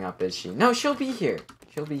not showing up, is she? No, she'll be here.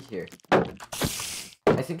 She'll be here.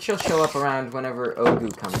 I think she'll show up around whenever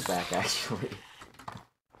Ogu comes back, actually.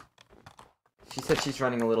 She said she's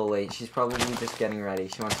running a little late. She's probably just getting ready.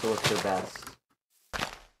 She wants to look her best.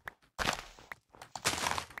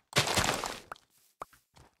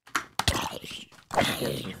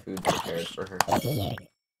 Get some food prepared for her.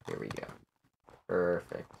 Here we go.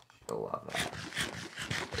 Perfect. She'll love that.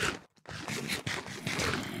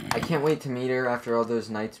 I can't wait to meet her after all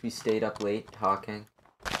those nights we stayed up late talking.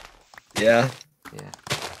 Yeah. Yeah.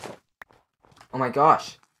 Oh my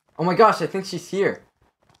gosh. Oh my gosh, I think she's here.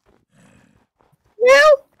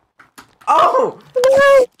 Well. Oh!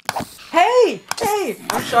 Hey! Hey!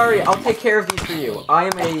 I'm sorry, I'll take care of these for you. I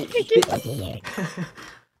am a...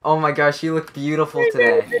 Oh my gosh, you look beautiful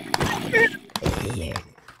today.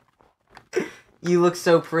 You look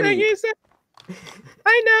so pretty.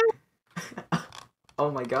 I know. Oh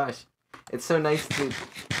my gosh. It's so nice to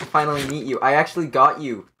finally meet you. I actually got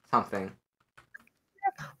you something.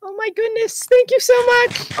 Oh my goodness, thank you so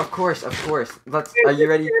much. Of course. Are you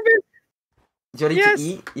ready? You ready to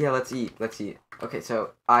eat? Yeah, let's eat. Okay,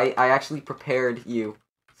 so I actually prepared you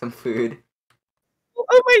some food.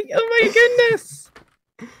 Oh my goodness.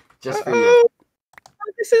 Just for you.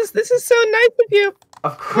 This is so nice of you.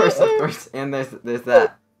 Of course. And there's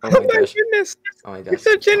that. Oh my gosh. Goodness. Oh my gosh. You're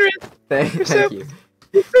so generous. Thank you.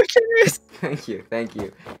 You're so generous. Thank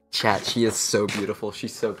you. Chat, she is so beautiful.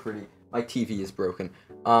 She's so pretty. My TV is broken.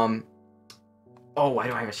 Oh, why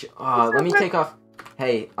do I have a shirt? Let me take off.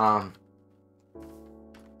 Hey, I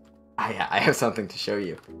have something to show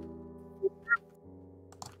you.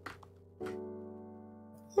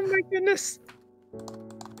 Oh my goodness.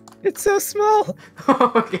 It's so small.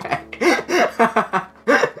 Okay.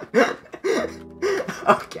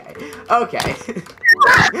 Okay.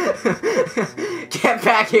 Get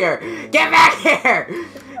back here!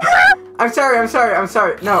 I'm sorry.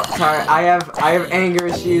 No, sorry. I have anger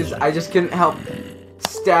issues. I just couldn't help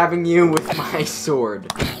stabbing you with my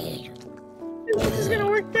sword. This is gonna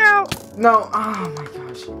work out. No. Oh my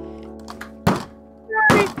gosh.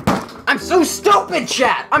 I'm so stupid,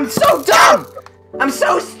 chat. I'm so dumb. I'm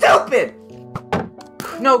so stupid.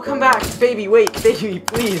 No, come back, baby. Wait, baby,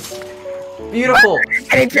 please. Beautiful.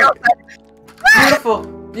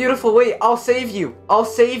 Beautiful. Wait, I'll save you.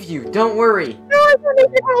 Don't worry. No, I don't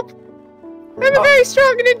need your help. I'm a very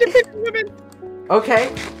strong and independent woman.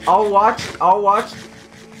 Okay, I'll watch.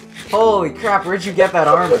 Holy crap, where'd you get that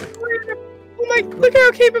armor? Oh my, look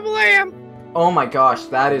how capable I am. Oh my gosh,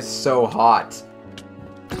 that is so hot.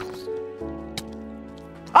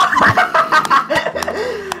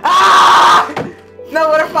 Ah! No,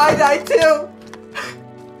 what if I die too?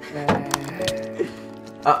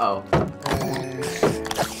 Uh-oh.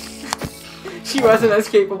 She wasn't as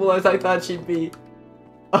capable as I thought she'd be.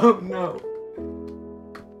 Oh no.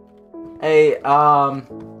 Hey,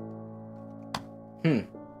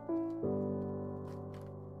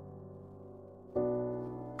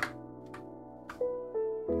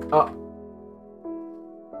 Oh.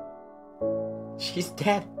 She's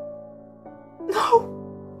dead. No!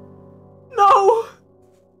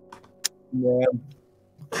 Yeah.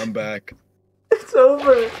 I'm back. It's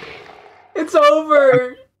over.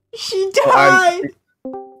 She died.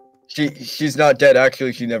 She's not dead.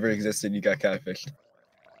 Actually, she never existed. You got catfished.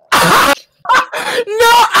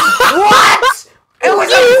 What? It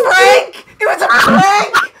was a prank! It was a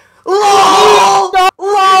prank! LOL!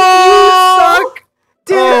 LOL! Suck!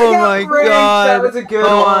 Dude, Oh I got my pranked. God. That was a good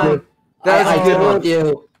Oh. one. That was a good told one.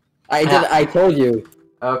 you. I told you.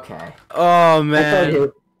 Okay. Oh I told man.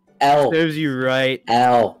 you. L. Serves you right.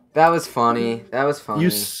 L. That was funny. That was funny. You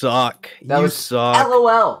suck. That you was suck.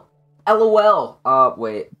 LOL. LOL.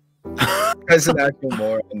 Wait. That's an actual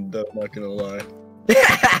moron, though, I'm not gonna lie.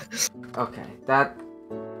 Okay. That.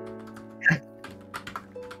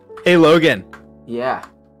 Hey Logan, Yeah.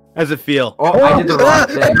 how's it feel? Oh, I did the wrong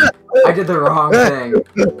thing. I did the wrong thing.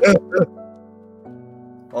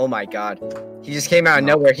 Oh my god. He just came out of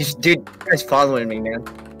nowhere. Dude, this guy's following me, man.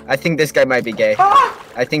 I think this guy might be gay. Ah!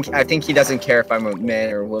 I think he doesn't care if I'm a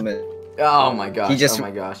man or a woman. Oh my gosh. He just- Oh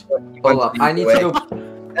my gosh. He Hold wants up. to I be need away. to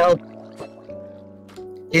go. Help.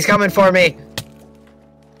 He's coming for me.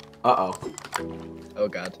 Uh-oh. Oh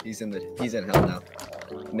god, he's in hell now.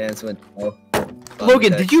 Man's went. Oh.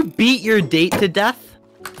 Logan, did you beat your date to death?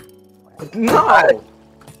 No!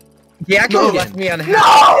 He actually Logan. left me on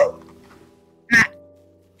No!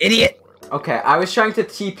 Idiot. Okay, I was trying to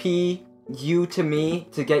TP you to me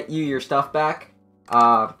to get you your stuff back.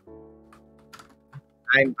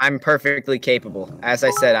 I'm perfectly capable. As I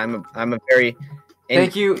said, I'm a very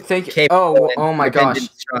Thank you. capable and Oh my gosh.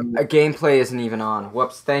 independent, strong- A gameplay isn't even on.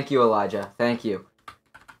 Whoops. Thank you, Elijah. Thank you.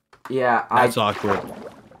 Yeah, That's awkward.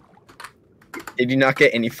 Did you not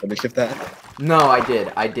get any footage of that? No, I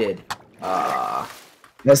did. I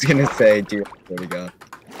was gonna say, dude, there we go.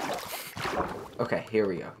 Okay, here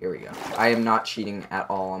we go. I am not cheating at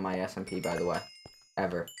all on my SMP, by the way.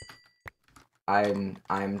 Ever. I'm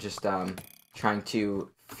just, trying to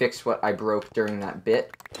fix what I broke during that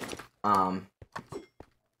bit. I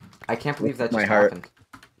can't believe that My just heart. happened.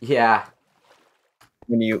 Yeah.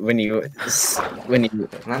 When you Let me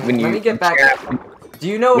get back. jab Do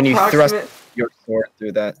you know when you thrust- approximate... your sword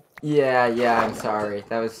through that. Yeah, I'm sorry.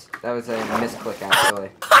 That was a misclick, actually.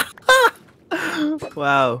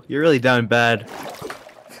 Wow, you're really down bad.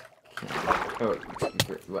 Oh,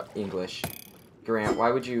 what, English. Grant, why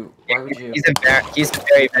would you... He's a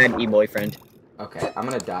very bad e-boyfriend. Okay, I'm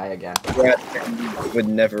gonna die again. Grant would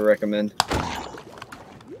never recommend.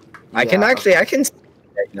 I Yeah, can see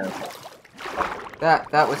right now.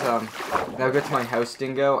 That was, now go to my house,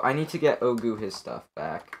 Dingo. I need to get Ogu his stuff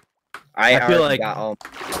back. I feel already like- got all.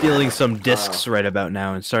 Stealing some discs right about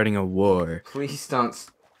now and starting a war. Please don't...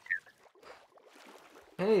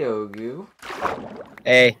 Hey, Ogu.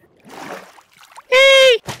 Hey.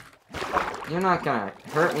 You're not gonna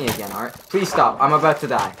hurt me again, Art. Please stop. I'm about to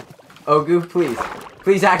die. Ogu, please.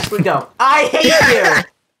 Please actually don't. I hate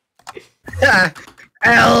you!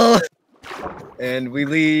 L. And we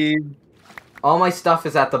leave. All my stuff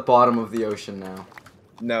is at the bottom of the ocean now.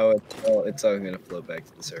 No, it's all gonna float back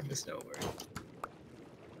to the surface. Don't worry.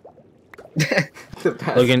 The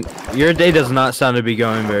best. Logan, your day does not sound to be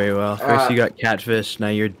going very well. First you Uh, got catfish, now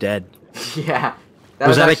you're dead. Yeah.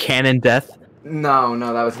 Was that a actually- canon death? No,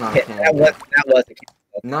 that was not a that cannon. was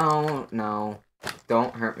a No.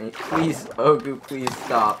 Don't hurt me. Please, Ogu, please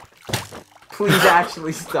stop. Please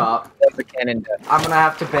actually stop. That was a cannon death. I'm gonna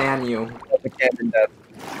have to ban you. That was a cannon death.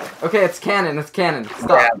 Okay, it's canon. Stop.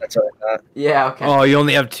 Yeah, that's what I thought. Yeah, okay. Oh, you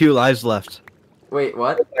only have 2 lives left. Wait,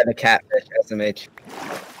 what? By the catfish, SMH.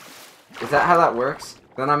 Is that how that works?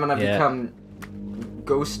 Then I'm gonna Yeah. become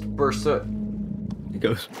Ghost Bursa. It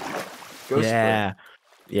goes. Ghost Yeah.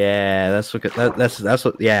 Yeah, that's what. That's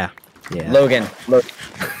what. Yeah. Yeah. Logan, look.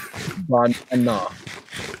 Banana.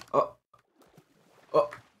 Oh.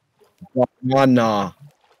 Banana.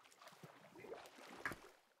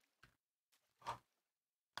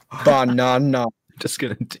 Banana. Just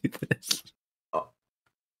gonna do this.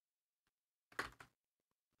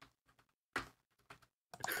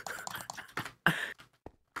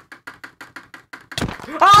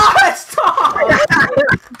 Ah! Stop!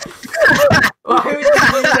 Why would you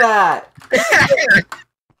do that?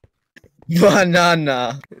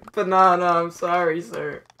 Banana. Banana, I'm sorry,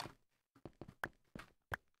 sir.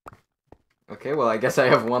 Okay, well, I guess I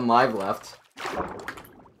have 1 live left.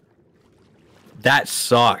 That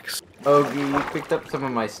sucks. Ogie, you picked up some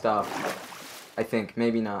of my stuff. I think.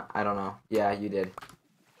 Maybe not. I don't know. Yeah, you did.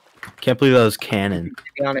 Can't believe that was canon. To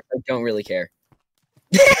be honest, I don't really care.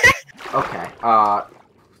 Okay,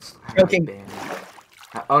 Joking.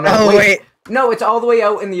 Oh, no, Oh, wait. No, it's all the way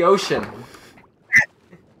out in the ocean.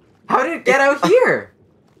 How did it get out here?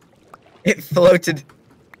 It floated.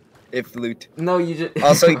 It float. No, you just...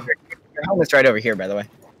 Also, your helmet's right over here, by the way.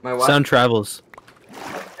 My what? Sound travels.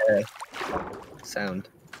 Sound.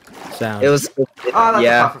 sound. It was. Oh, that's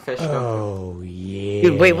Yeah. a pufferfish. Oh yeah.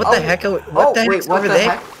 Dude, wait, what the heck? What the wait, heck's what over the there?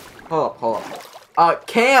 heck? Hold up.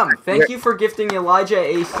 Cam, thank you for gifting Elijah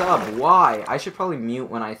a sub. Why? I should probably mute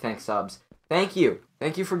when I thank subs. Thank you.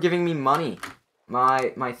 Thank you for giving me money.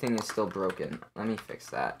 My thing is still broken. Let me fix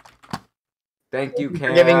that. Thank you, Cam.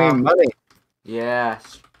 You're giving me money. Yeah.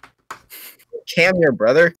 Cam, your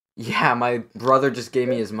brother? Yeah, my brother just gave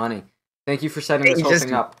me his money. Thank you for setting Hey, this whole just-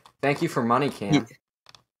 thing up. Thank you for money, Cam.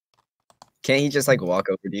 Can't he just like walk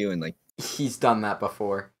over to you and like He's done that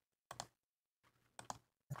before.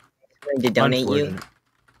 to donate you? Unfortunate.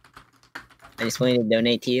 I just wanted to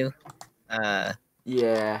donate to you.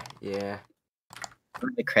 Yeah.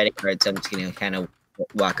 The credit card, so I'm just gonna kind of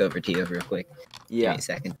walk over to you real quick. Give Yeah. me a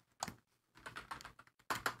second.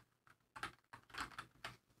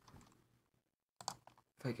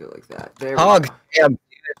 If I go like that. There Hog. we go. Damn.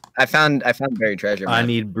 I found buried treasure. I man.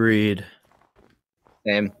 need breed.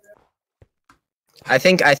 Same. I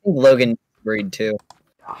think Logan breed too.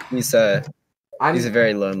 He's a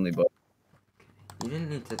very lonely boy. You didn't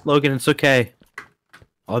need to. Logan, it's okay.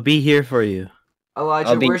 I'll be here for you.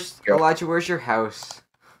 Elijah, be- where's your house?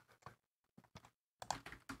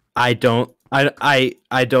 I don't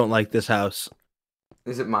like this house.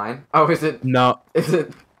 Is it mine? Oh, is it? No, Is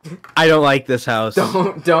it? I don't like this house.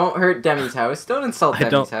 Don't hurt Demi's house. Don't insult I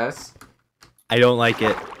Demi's don't- house. I don't like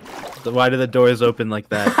it. Why do the doors open like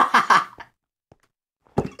that?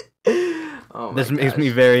 Oh my This makes me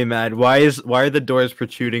gosh. very mad. Why are the doors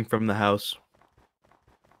protruding from the house?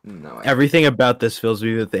 No, Everything about this fills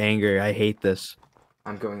me with anger. I hate this.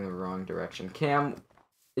 I'm going the wrong direction. Cam,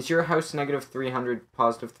 is your house negative 300,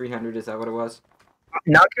 positive 300? Is that what it was?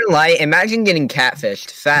 Not gonna lie, imagine getting catfished.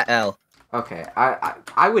 Fat L. Okay,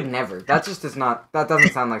 I would never. That just is not. That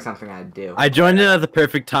doesn't sound like something I'd do. I joined in at the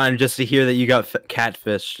perfect time just to hear that you got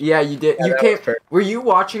catfished. Yeah, you did. Yeah, You that came. was perfect. Were you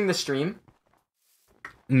watching the stream?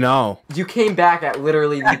 No. You came back at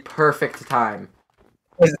literally the perfect time.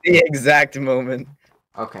 Was the exact moment.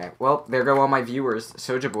 Okay, well, there go all my viewers.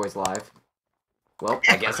 Soja Boy's live. Well,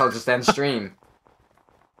 I guess I'll just end stream.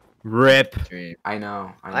 Rip. Dream. I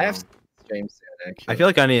know. I have stream soon, actually. I feel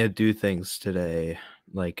like I need to do things today.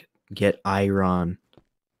 Like, get iron.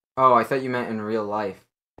 Oh, I thought you meant in real life.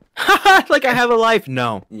 Like I have a life?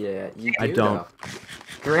 No. Yeah, you do. I don't. Though.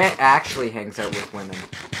 Grant actually hangs out with women.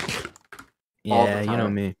 All the Yeah, you know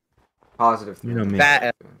time. me. Positive. You know me.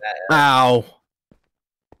 Fat Ow.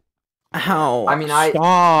 Ow. I mean, I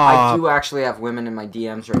Stop. do actually have women in my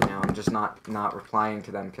DMs right now. I'm just not replying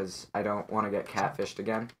to them because I don't want to get catfished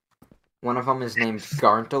again. One of them is named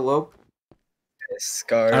Garntelope.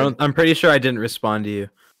 Scar. I'm pretty sure I didn't respond to you.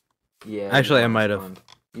 Yeah. Actually, you I don't might have. respond.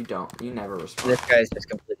 You don't. You never respond. This guy's just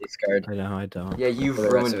completely scarred. I know I don't. Yeah, you've For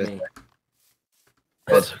the rest ruined of his me.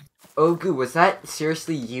 Good. Ogu, was that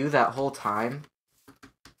seriously you that whole time?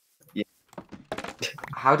 Yeah.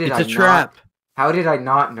 How did It's I a trap. How did I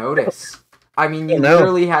not notice? I mean, you Oh, no.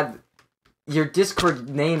 literally had your Discord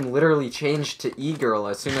name literally changed to E-Girl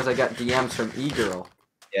as soon as I got DMs from E-Girl.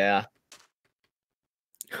 Yeah.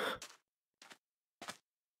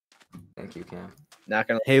 Thank you, Cam. Not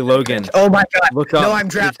gonna. Hey Logan, Oh my god. look up. No, I'm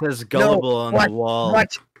It trapped. says gullible on what? the wall.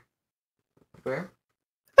 What? Where?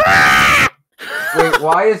 Wait,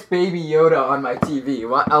 why is Baby Yoda on my TV?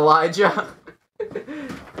 What, Elijah?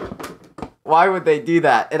 Why would they do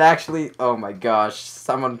that? It actually. Oh my gosh!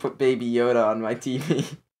 Someone put Baby Yoda on my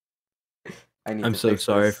TV. I need. I'm to so fix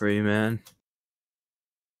sorry this. for you, man.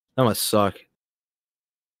 That must suck.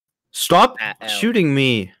 Stop Fat L. shooting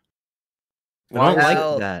me. I Why don't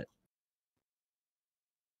L? like that.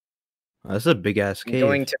 Oh, that's a big ass I'm cave.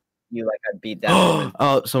 going to you like I beat that woman.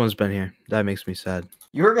 Oh, someone's been here. That makes me sad.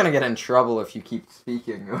 You're gonna get in trouble if you keep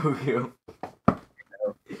speaking, Ogu.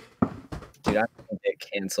 Dude, I'm gonna get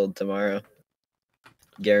canceled tomorrow.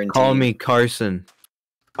 Guaranteed. Call me Carson.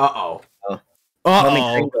 Uh-oh. Call me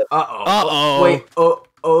Uh-oh. Kringle. Uh-oh. Uh-oh. Wait,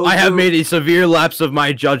 Ogu. I have made a severe lapse of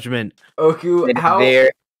my judgment. Ogu, It's how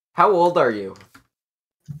there. old are you?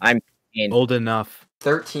 Old enough.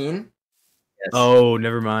 13? Yes. Oh,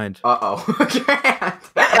 never mind. Uh-oh.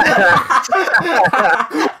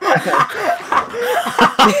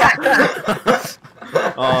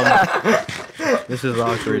 This is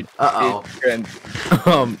awkward. Uh-oh.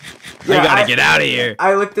 I Yeah, gotta get out of here.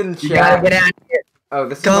 I looked in You gotta chat. get out of here. Oh,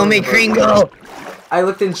 this is Call one me of the- Kringle. I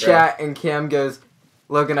looked in chat and Cam goes,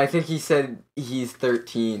 Logan, I think he said he's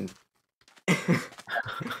 13. And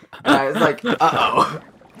I was like, uh-oh.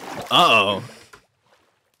 Uh-oh.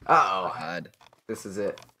 Uh-oh. God. This is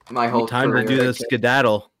it. My whole Time to career. do the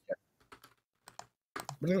skedaddle.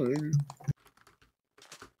 Me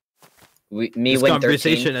This win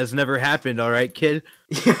conversation 13. has never happened, alright, kid?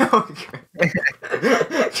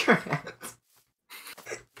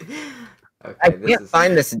 Okay, I can't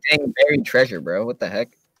find this dang buried treasure, bro. What the heck?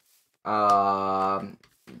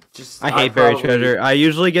 Just I hate buried probably- treasure. I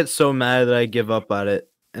usually get so mad that I give up on it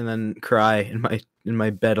and then cry in my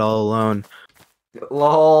bed all alone.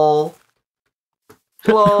 Lol.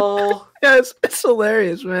 Lol. Yeah, it's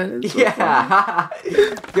hilarious, man. It's so Yeah.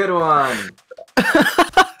 Good one.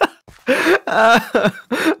 funny.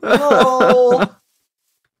 Lol.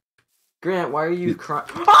 Grant, why are you crying?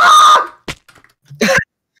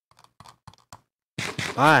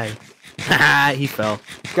 Bye. He fell.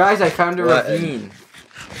 Guys, I found a What? ravine.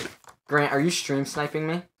 Grant, are you stream sniping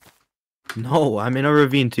me? No, I'm in a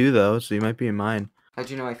ravine too, though, so you might be in mine. How'd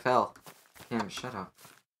you know I fell? Damn, shut up.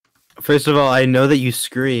 First of all, I know that you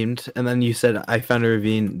screamed, and then you said I found a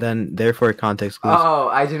ravine. Then, therefore, context clues. Oh,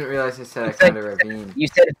 I didn't realize I said I found a ravine. You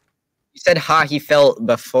said ha. He fell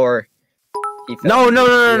before. He fell.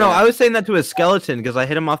 No. Yeah. I was saying that to a skeleton because I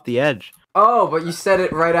hit him off the edge. Oh, but you said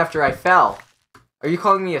it right after I fell. Are you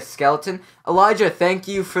calling me a skeleton? Elijah, thank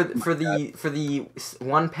you for the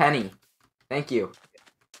 1 penny. Thank you.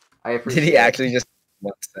 I appreciate Did he it. actually just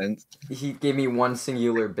make sense? He gave me 1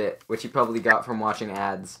 singular bit, which he probably got from watching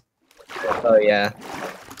ads. Oh yeah,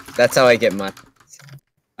 that's how I get money.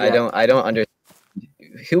 Yeah. I don't understand.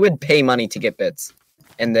 Who would pay money to get bits?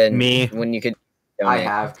 And then Me. when you could. I donate.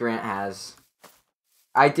 have. Grant has.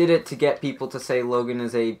 I did it to get people to say Logan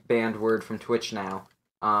is a banned word from Twitch now.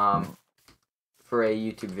 For a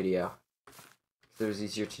YouTube video. So it was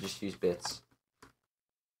easier to just use bits.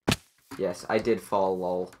 Yes, I did fall,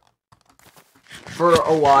 lol. For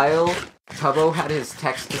a while, Tubbo had his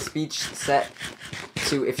text-to-speech set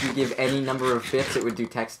to if you give any number of bits, it would do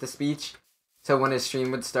text-to-speech. So when his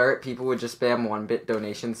stream would start, people would just spam 1-bit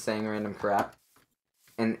donations saying random crap.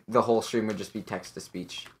 And the whole stream would just be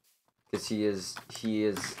text-to-speach. Because he's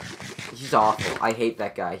awful. I hate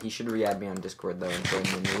that guy. He should re-add me on Discord, though, and join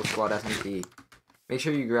the Noodle Squad SMP. Make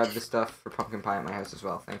sure you grab the stuff for pumpkin pie at my house as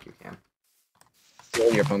well. Thank you, Cam.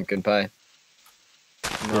 Steal your pumpkin pie.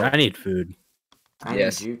 Dude, I need food. I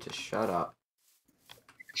Yes. need you to shut up. I'm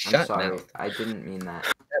Shut sorry. mouth. I didn't mean that.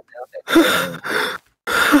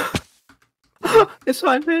 It's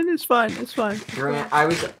fine, man. It's fine. It's fine. Grant, I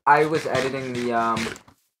was editing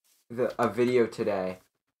a video today,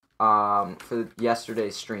 for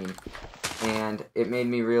yesterday's stream, and it made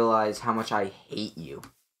me realize how much I hate you.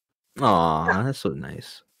 Aw, that's so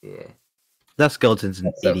nice. Yeah. That skeleton's an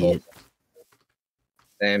That's so idiot.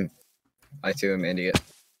 Same. I too am an idiot.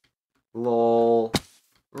 Lol.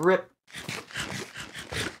 Rip.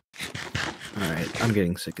 Alright, I'm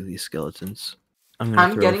getting sick of these skeletons.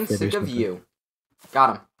 I'm Getting sick of you.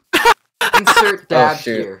 Got him. Insert dab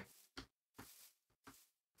shoot. here.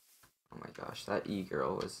 Oh my gosh, that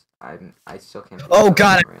E-girl was... I still can't... Oh believe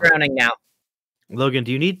god, that I'm was drowning now. Logan,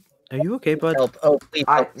 do you need... Are you okay, bud? Help. Oh, please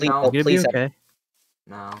I- help. Please no. help. You gonna Please be help. okay?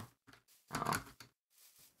 No. No.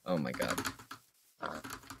 Oh my god.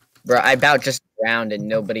 Bro, I about just drowned and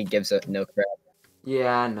nobody gives a no crap.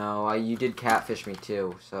 Yeah, no, you did catfish me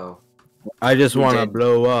too, so... I just You want to did.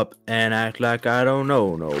 blow up and act like I don't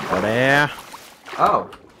know nobody. Oh.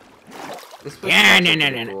 This was Yeah, actually no,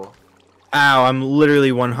 pretty no. cool. Ow, I'm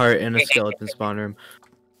literally 1 heart in a skeleton spawn room.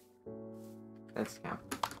 Thanks, Cam.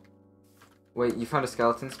 Wait, you found a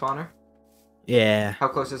skeleton spawner? Yeah, How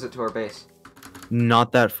close is it to our base?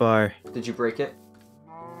 not that far. Did you break it?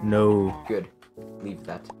 No. Good. Leave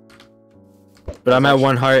that. But I'm at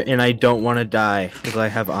 1 heart and I don't want to die because I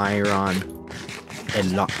have iron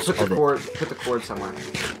and lots Put the of it. cord. Put the cord somewhere.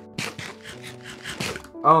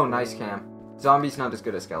 Oh, nice, Cam. Zombie's not as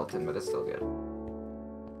good as skeleton, but it's still good.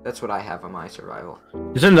 That's what I have on my survival.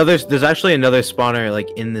 There's actually another spawner like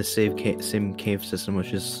in this same cave system,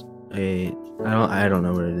 which is I don't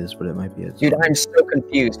know what it is, but it might be it. Dude, I'm so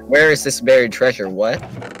confused. Where is this buried treasure? What?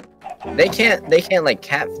 They can't like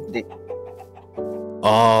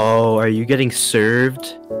Oh, are you getting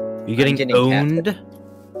served? Are you getting getting owned?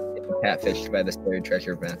 catfished by this buried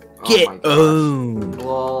treasure, man. Oh Get my gosh. owned.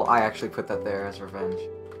 Lol, I actually put that there as revenge.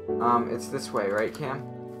 It's this way, right, Cam?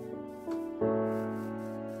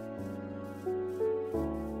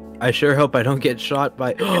 I sure hope I don't get shot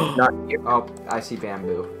by. Not here. Oh, I see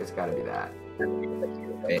bamboo. It's gotta be that.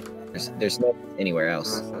 Right? There's no anywhere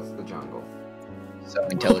else. Unless that's the jungle. So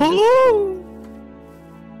intelligent.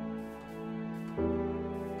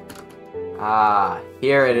 Ah,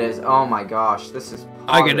 here it is. Oh my gosh, this is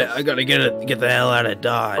I poggers. gotta get the hell out of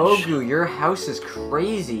Dodge. Ogu, your house is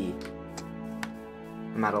crazy.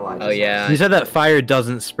 I'm at Elijah's Oh yeah. You said that fire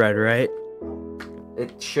doesn't spread, right? house.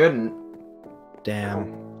 It shouldn't. Damn.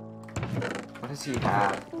 What does he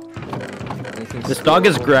have? Anything This dog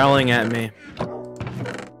is stealable? growling at me.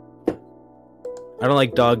 I don't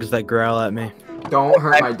like dogs that growl at me. Don't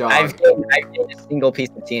hurt my dog. I've gained a single piece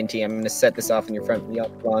of TNT. I'm gonna set this off in your front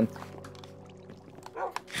lawn.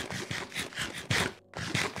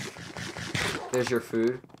 There's your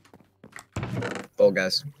food. Oh,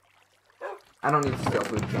 guys. I don't need to steal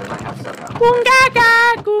food, Cam. I have stuff out.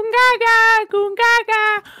 Gungaga, gungaga,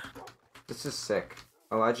 gungaga. This is sick.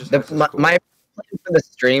 Oh, I just have some school. My plan for the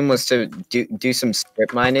stream was to do some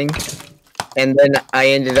strip mining, and then I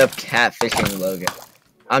ended up catfishing Logan.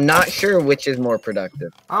 I'm not sure which is more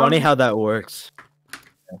productive. Funny how that works.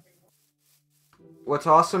 What's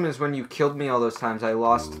awesome is when you killed me all those times, I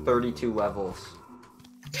lost 32 levels.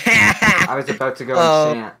 I was about to go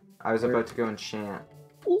enchant. I was about to go enchant.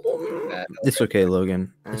 It's okay,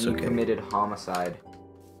 Logan. And It's you okay. committed homicide.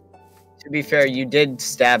 To be fair, you did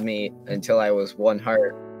stab me until I was 1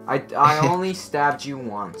 heart. I only stabbed you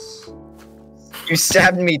once. You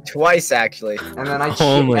stabbed me twice, actually. And then I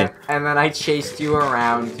Only. and then I chased you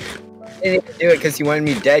around. You didn't even do it because you wanted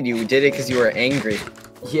me dead. You did it because you were angry.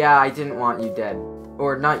 Yeah, I didn't want you dead.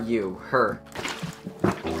 Or not you, her.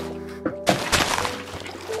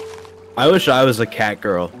 I wish I was a cat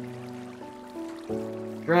girl.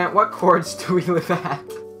 Grant, what chords do we live at?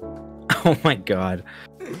 Oh my god.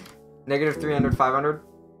 Negative 300, 500?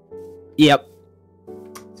 Yep.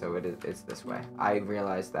 So it's this way. I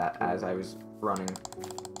realized that as I was running.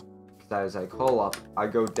 Because I was like, hold up, I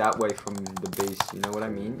go that way from the base. You know what I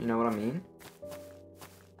mean? You know what I mean?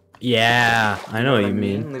 Yeah, I know what you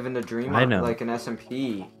mean. Living the dream. I know. Like an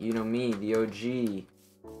SMP. You know me, the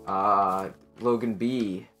OG. Logan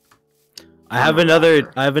B. I have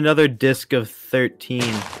another disc of 13.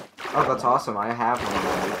 Oh, that's awesome. I have one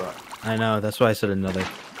already, but... I know, that's why I said another.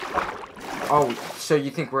 Oh, so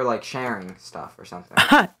you think we're, like, sharing stuff or something?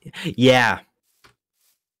 Yeah.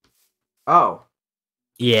 Oh.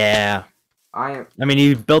 Yeah. I mean,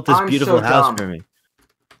 you built this I'm beautiful so house dumb. for me.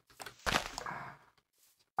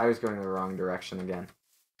 I was going the wrong direction again.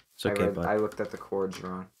 It's okay, bud. I looked at the chords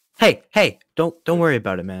wrong. Hey, don't worry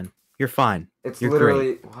about it, man. You're fine. It's You're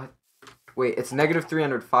literally... What? Wait, it's negative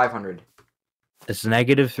 300, 500. It's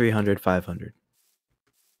negative 300, 500.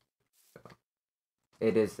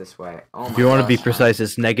 It is this way. Oh my If you want to be gosh, precise,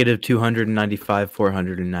 it's negative 295,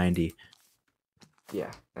 490. Yeah,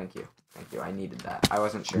 thank you. Thank you. I needed that. I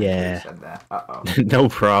wasn't sure Yeah. until you said that. Uh-oh. No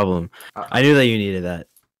problem. Uh-oh. I knew that you needed that.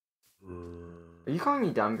 Are you calling me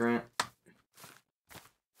dumb, Grant?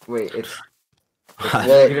 Wait, it's Well,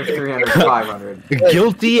 negative 300, 500.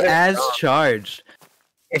 Guilty as charged.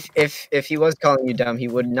 If he was calling you dumb, he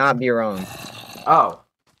would not be wrong. Oh.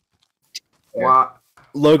 Yeah. Wow.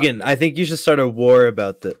 Logan, I think you should start a war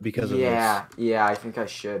about that because of Yeah, I think I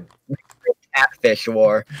should. Catfish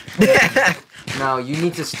war. No, you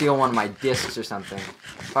need this. To steal one of my discs or something.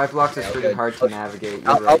 5 blocks is Yeah, pretty good. hard to navigate.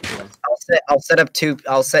 You're I'll- right, Tim.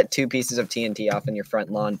 I'll set 2 pieces of TNT off in your front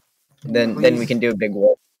lawn. Then we Please. can do a big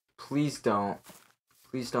war. Please don't.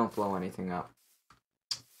 Please don't blow anything up.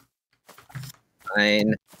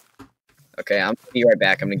 Fine. Okay, I'm gonna be right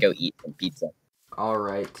back. I'm gonna go eat some pizza. All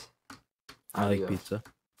right. I like Adios. pizza.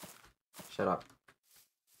 Shut up.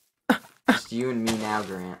 Just you and me now,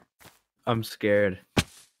 Grant. I'm scared.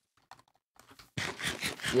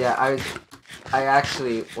 Yeah, I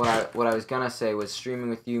actually what I was gonna say was streaming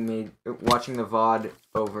with you watching the VOD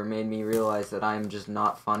over made me realize that I'm just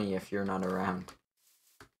not funny if you're not around.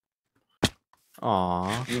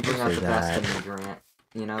 Aww. You bring don't out say the best that. in me, Grant.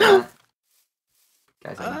 You know that?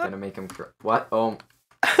 Guys, I'm gonna make him cry. What? Oh.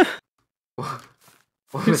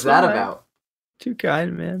 What was that Sorry. about? Too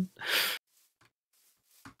kind, man.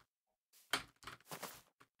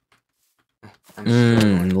 I'm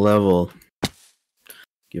struggling. Level.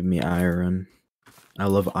 Give me iron. I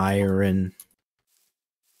love iron.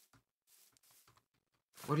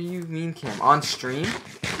 What do you mean, Cam? On stream?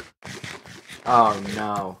 Oh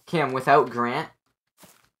no. Cam, without Grant?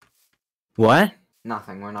 What?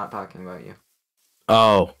 Nothing, we're not talking about you.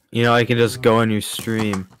 Oh, I can just go on your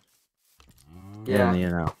stream. Yeah,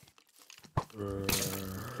 And,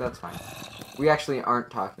 that's fine. We actually aren't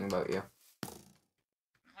talking about you.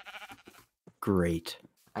 Great.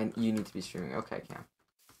 You need to be streaming. Okay, Cam.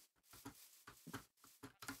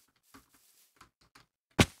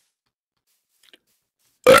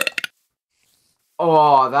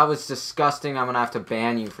 Oh, that was disgusting. I'm gonna have to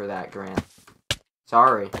ban you for that, Grant.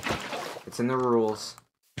 Sorry. It's in the rules.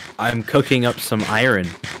 I'm cooking up some iron.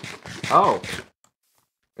 Oh.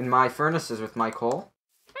 In my furnaces with my coal?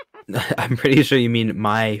 I'm pretty sure you mean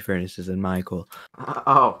my furnaces and my coal.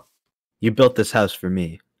 Oh. You built this house for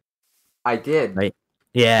me. I did. Right.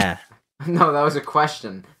 Yeah. No, that was a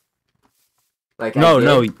question. Like No, I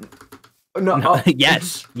no, did? No. no. Oh.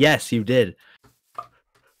 Yes, yes, you did.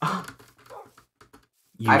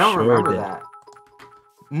 You I don't sure remember did. that.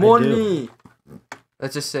 do. Money.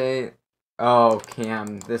 Let's just say, oh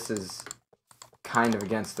Cam, this is kind of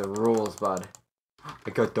against the rules, bud. I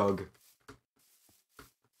got dog.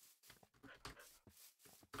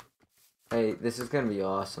 Hey, this is gonna be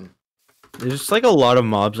awesome. There's just like a lot of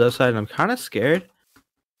mobs outside, and I'm kind of scared.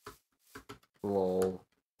 Lol.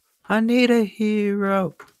 I need a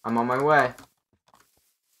hero. I'm on my way.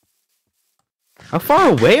 How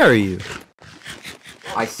far away are you?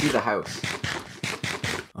 I see the house.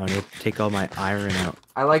 Oh, I need to take all my iron out.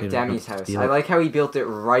 I like Dude, Demi's don't house. steal I it. like how he built it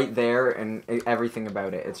right there and everything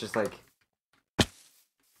about it. It's just like...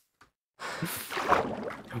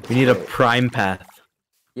 We need a Wait. prime path.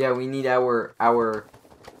 Yeah, we need our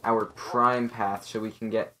prime path so we can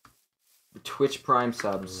get Twitch Prime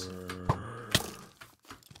subs.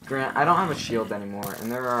 Grant, I don't have a shield anymore,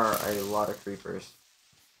 and there are a lot of creepers.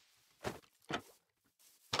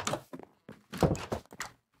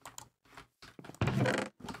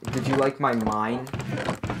 Did you like my mine?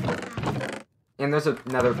 And there's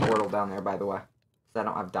another portal down there, by the way. 'Cause I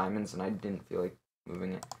don't have diamonds, and I didn't feel like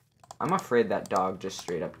moving it. I'm afraid that dog just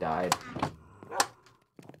straight up died.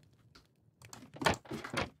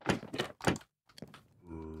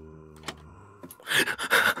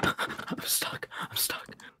 I'm stuck. I'm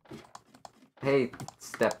stuck. Hey,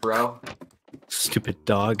 step bro. Stupid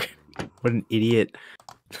dog. What an idiot.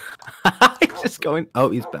 He's just going. Oh,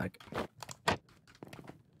 he's back.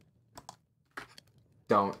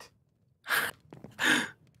 Don't. Wait,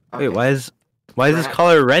 Okay, why is his Grant-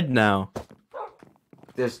 color red now?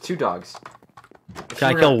 There's 2 dogs.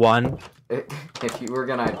 Can I kill one? If you were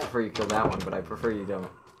gonna, I'd prefer you kill that one, but I prefer you don't.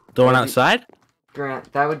 The one Maybe- outside?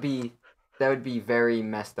 Grant, that would be very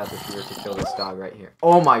messed up if you were to kill this dog right here.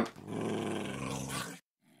 Oh my!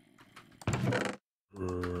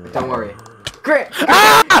 Don't worry. Grant!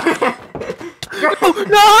 Ah! Oh,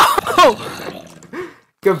 no!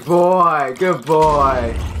 Good boy, good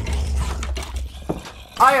boy.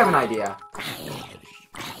 I have an idea.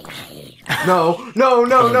 No, no,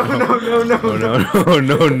 no, no, no, no, no, Oh no! No!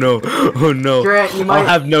 No! No! Oh no! Grant, you might. I'll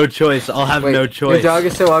have no choice. I'll have Wait, no choice. Your dog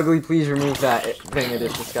is so ugly. Please remove that thing. It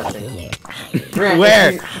is disgusting. Grant,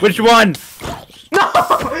 Where? if you- Which one? No!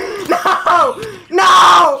 No!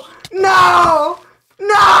 No! No!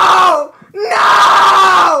 No!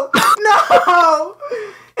 No! No!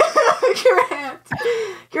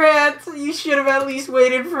 Grant, you should have at least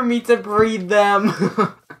waited for me to breed them.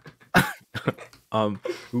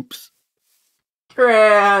 Oops.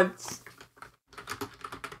 Grant.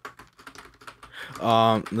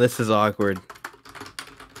 This is awkward.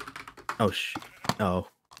 Oh.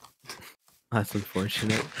 That's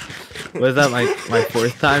unfortunate. Was that my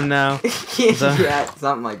 4th time now? Yeah,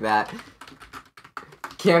 something like that.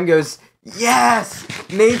 Cam goes, yes!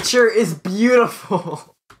 Nature is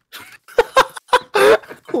beautiful!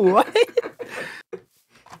 What?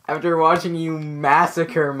 After watching you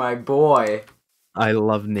massacre my boy. I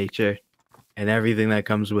love nature and everything that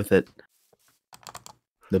comes with it.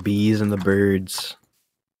 The bees and the birds.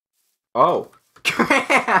 Oh.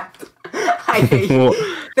 Grant! I hate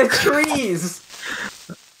the trees!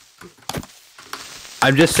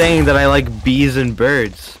 I'm just saying that I like bees and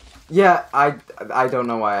birds. Yeah, I don't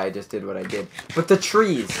know why I just did what I did. But the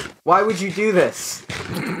trees! Why would you do this?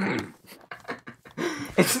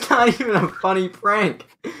 It's not even a funny prank.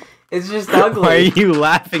 It's just ugly. Why are you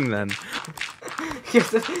laughing then?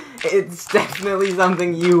 Because it's definitely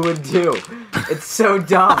something you would do. It's so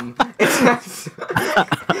dumb.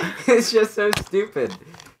 It's just so stupid.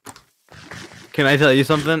 Can I tell you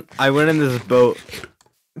something? I went in this boat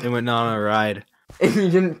and went on a ride. And you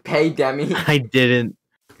didn't pay Demi. I didn't.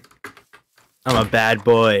 I'm a bad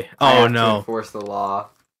boy. I Oh have to no. enforce the law.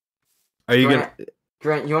 Are you Grant, gonna...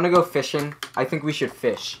 Grant, you want to go fishing? I think we should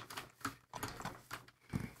fish.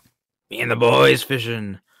 Me and the boys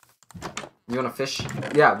fishing. You want to fish?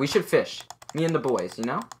 Yeah, we should fish. Me and the boys, you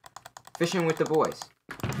know? Fishing with the boys.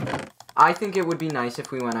 I think it would be nice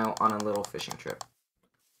if we went out on a little fishing trip.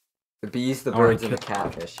 The bees, the I wanna birds, and the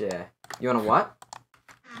catfish, yeah. You want to what?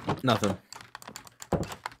 Nothing.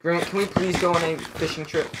 Grant, can we please go on a fishing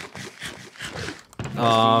trip?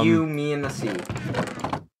 You, me, and the sea.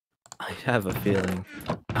 I have a feeling.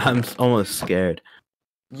 I'm almost scared.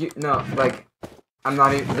 No, like, I'm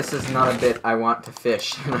not even, this is not a bit. I want to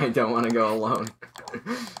fish, and I don't want to go alone.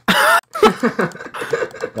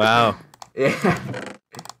 Wow. Yeah.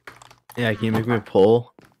 Yeah, can you make me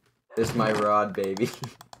pull? This is my rod, baby.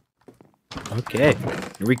 Okay,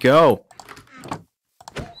 here we go.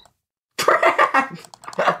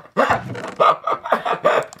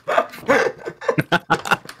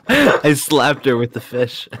 I slapped her with the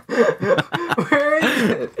fish. Where is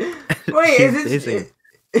it? Wait, is it?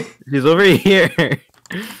 She's over here.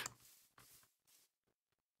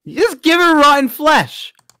 You just give her rotten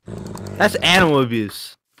flesh. That's animal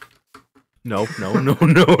abuse. No.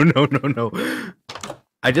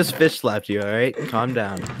 I just fish slapped you, alright? Calm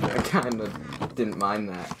down. I kind of didn't mind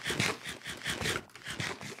that.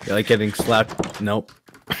 You like getting slapped? Nope.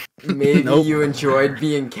 Maybe Nope. you enjoyed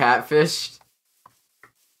being catfished?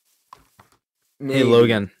 Maybe. Hey,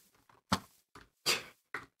 Logan.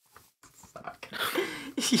 Fuck.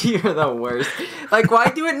 You're the worst. Like, why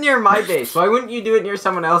do it near my base? Why wouldn't you do it near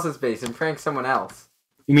someone else's base and prank someone else?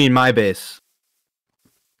 You mean my base?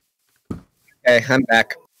 Okay, I'm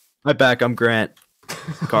back. I'm back. I'm Grant.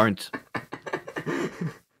 Carnes.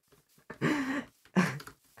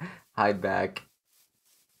 Hide back.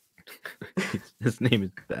 His name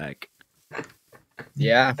is Back.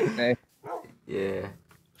 Yeah. Hey. Yeah.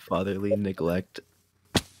 Fatherly neglect.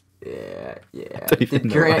 Yeah. don't even Did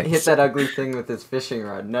know Grant what I hit that ugly thing with his fishing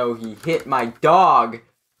rod? No, he hit my dog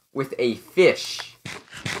with a fish.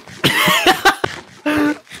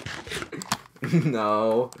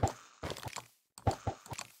 No.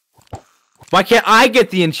 Why can't I get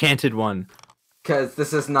the enchanted one? Because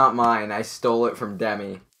this is not mine. I stole it from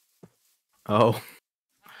Demi. Oh.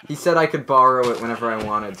 He said I could borrow it whenever I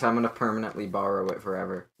wanted, so I'm going to permanently borrow it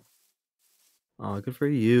forever. Oh, good for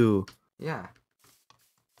you. Yeah.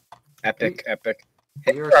 Epic.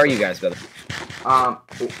 Hey, You're where are you guys, brother?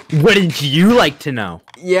 What did you like to know?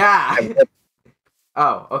 Yeah.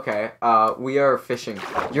 Oh, okay. We are fishing.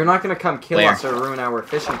 You're not gonna come kill Where? us or ruin our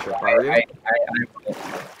fishing trip, are you? I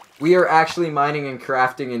We are actually mining and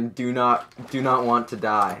crafting and do not want to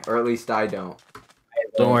die, or at least I don't.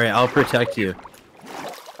 Don't worry, I'll protect you.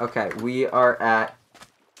 Okay, we are at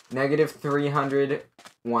negative 300,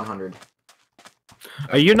 100.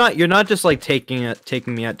 Are you not? You're not just like taking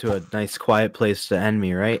me out to a nice quiet place to end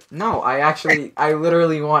me, right? No, I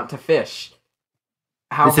literally want to fish.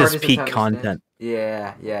 How This hard is it peak to understand? content.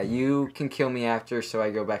 Yeah, you can kill me after, so I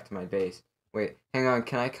go back to my base. Wait, hang on,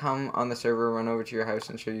 can I come on the server, run over to your house,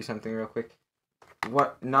 and show you something real quick?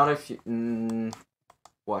 What? Not if you...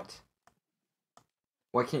 what?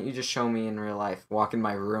 Why can't you just show me in real life? Walk in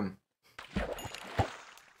my room.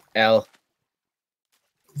 L.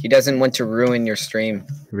 He doesn't want to ruin your stream.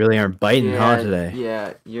 You really aren't biting, huh, today?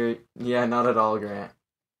 Yeah, not at all, Grant.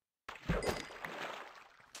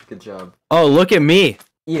 Good job. Oh, look at me!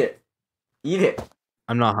 Eat it. Eat it.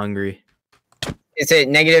 I'm not hungry. Is it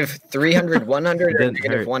negative 300, 100, or Didn't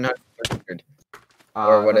negative hurt. 100, 100?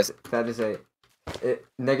 Or what is it? That is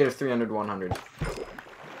negative 300, 100.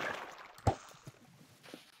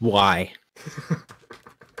 Why?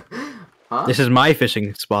 Huh? This is my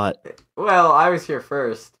fishing spot. Well, I was here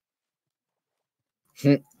first.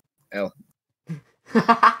 L.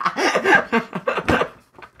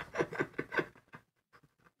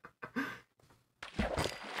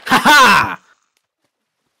 Ha ha!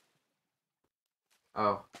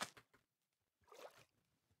 Oh.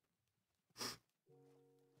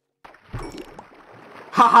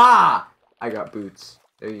 Haha! I got boots.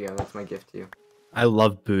 There you go. That's my gift to you. I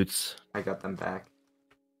love boots. I got them back.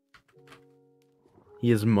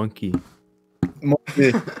 He is monkey.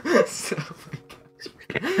 So,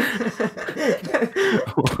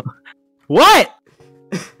 What?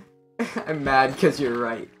 I'm mad because you're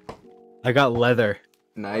right. I got leather.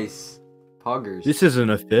 Nice. Poggers. This isn't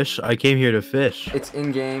a fish. I came here to fish. It's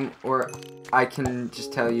in-game, or I can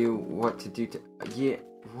just tell you what to do to... Yeah,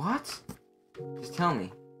 what? Just tell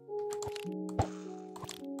me.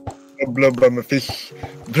 Blah blah my fish.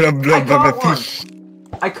 Blah blah I blah my caught one! fish.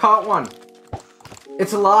 I caught one!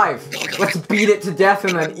 It's alive! Let's beat it to death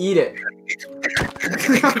and then eat it.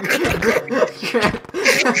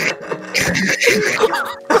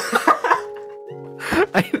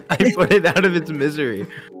 I put it out of its misery.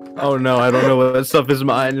 Oh no, I don't know what stuff is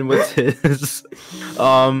mine and what's his.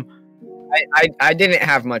 I didn't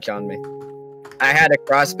have much on me. I had a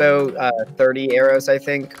crossbow, 30 arrows, I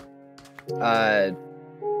think.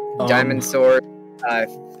 Diamond sword,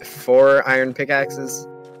 4 iron pickaxes.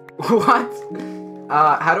 What?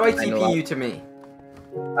 How do I I know TP you to me?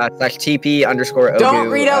 Slash TP underscore Ogu. Don't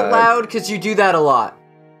read out loud, because you do that a lot.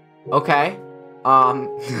 Okay?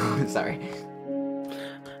 Sorry.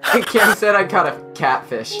 Cam said I caught a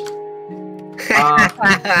catfish.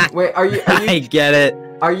 Wait, are you I get it.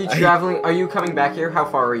 are you traveling? Are you coming back here? How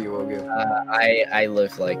far are you, Ogu? I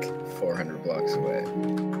live like 400 blocks away.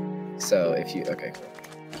 So if you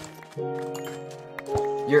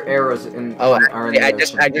Your arrows in Oh, are in the I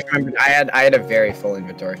just ocean. remembered I had a very full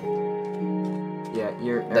inventory. Yeah,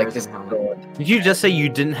 Your Like this. aerosol helmet. Did you just say you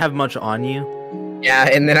didn't have much on you? Yeah,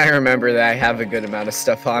 and then I remember that I have a good amount of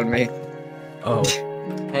stuff on me. Oh.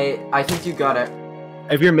 Hey, I think you got it.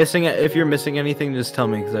 If you're missing anything, just tell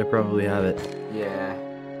me, because I probably have it. Yeah.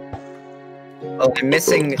 Oh, I'm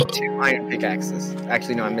missing 2 iron pickaxes.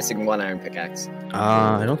 Actually, no, I'm missing 1 iron pickaxe.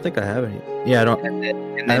 I don't think I have any. Yeah, I don't. And I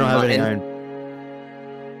then don't have any mutton.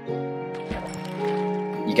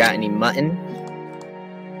 iron. You got any mutton?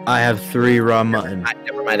 I have 3 raw mutton.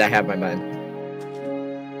 Never mind, I have my mutton.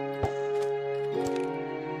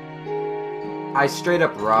 I straight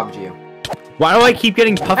up robbed you. Why do I keep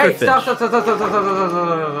getting Hey, pufferfish? stop.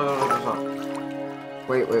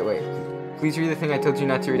 Wait. Please read the thing I told you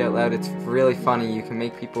not to read out loud. It's really funny. You can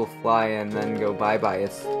make people fly and then go bye-bye.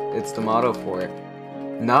 It's the motto for it.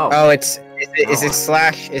 No. Oh, is it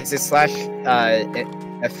slash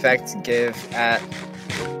effect give at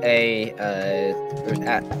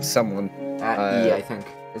someone. At E, I think,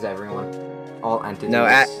 is everyone. All entities. No,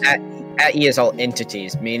 at E is all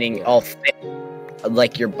entities, meaning all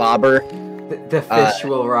like your bobber. The fish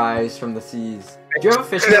will rise from the seas. Do you have a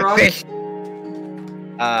fish garage?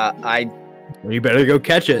 You better go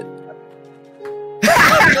catch it.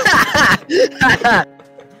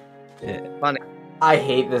 Funny. I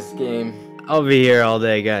hate this game. I'll be here all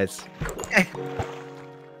day, guys.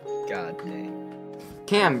 God dang.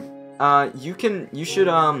 Cam, you can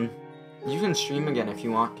stream again if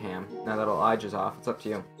you want, Cam. Now that Elijah's off, it's up to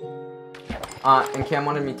you. And Cam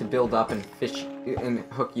wanted me to build up and fish and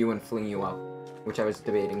hook you and fling you up, which I was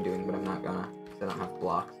debating doing, but I'm not gonna, because I don't have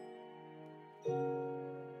blocks.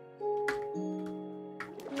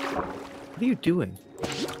 What are you doing?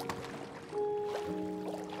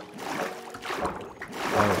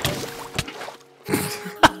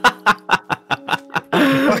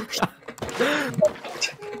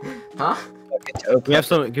 Huh?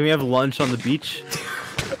 Can we have lunch on the beach?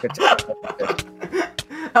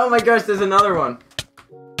 Oh my gosh, there's another one.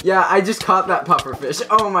 Yeah, I just caught that pufferfish.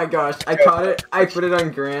 Oh my gosh, I caught it. I put it on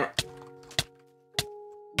Grant.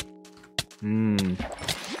 Hmm.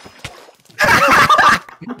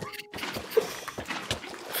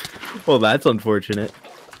 Well, that's unfortunate.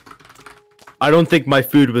 I don't think my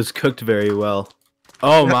food was cooked very well.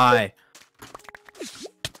 Oh my.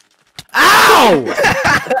 Ow!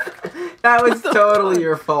 That was totally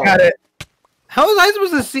your fault. Got it. How was I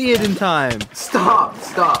supposed to see it in time? Stop.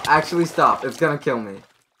 Actually stop. It's gonna kill me.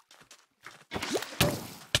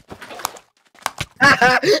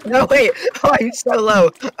 No, wait. Oh, I'm so low.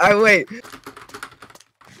 Wait.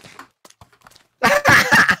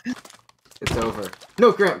 It's over.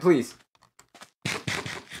 No, Grant, please.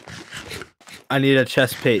 I need a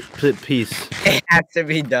chest piece. It has to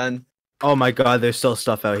be done. Oh my god, there's still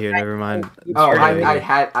stuff out here. Never mind. Oh, Sorry.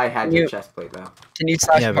 I had your chest plate though. Can you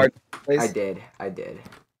slash Yeah, part, please? I did.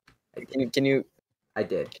 Can you? I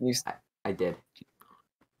did. Can you? I did.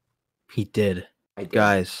 He did. I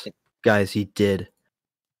did. Guys, he did.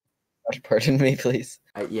 Pardon me, please.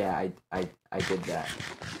 I did that.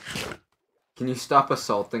 Can you stop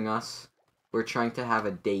assaulting us? We're trying to have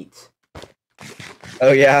a date.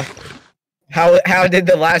 Oh yeah. How did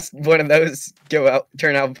the last one of those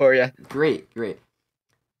turn out for you? Great.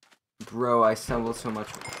 Bro, I stumbled so much.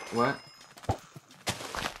 What?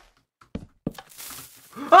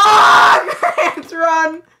 Ah! Grant,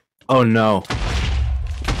 run! Oh no.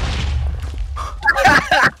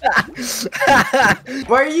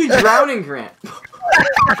 Why are you drowning, Grant?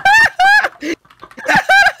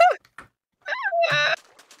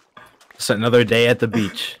 It's another day at the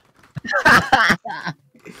beach.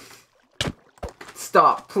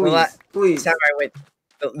 Stop, please, please.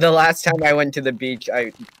 The last time I went to the beach,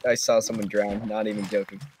 I saw someone drown. Not even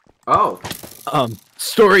joking. Oh.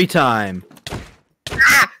 Story time.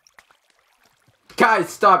 Guys,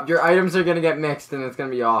 stop. Your items are gonna get mixed and it's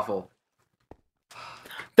gonna be awful.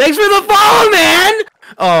 Thanks for the follow, man!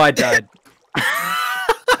 Oh, I died.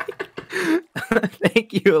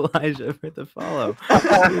 Thank you, Elijah, for the follow.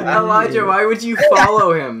 Elijah, why would you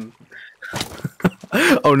follow him?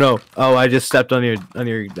 Oh no. Oh, I just stepped on your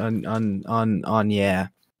garden.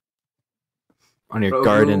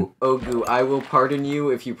 Ogu, I will pardon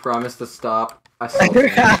you if you promise to stop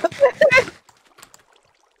assaulting.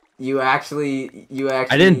 You actually.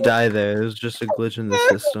 I didn't die there. It was just a glitch in the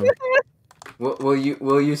system. Will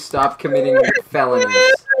you stop committing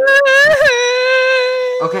felonies?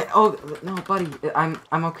 Okay. Oh no, buddy. I'm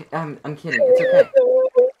okay. I'm kidding. It's okay.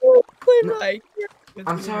 No,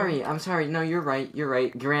 I'm sorry. No, you're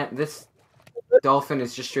right. Grant, this dolphin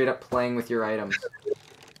is just straight up playing with your items.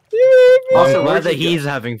 Also, I'm glad that he's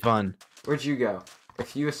having fun. Where'd you go?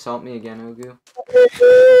 If you assault me again, Ogu.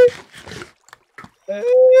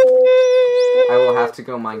 I will have to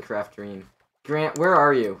go Minecraft Dream. Grant, where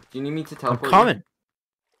are you? Do you need me to I'm teleport you? coming.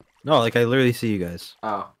 No, like I literally see you guys.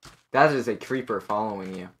 Oh, that is a creeper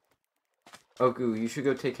following you. Ogu, you should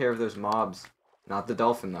go take care of those mobs. Not the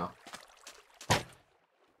dolphin, though.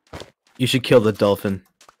 You should kill the dolphin.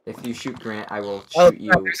 If you shoot Grant, I will Oh, shoot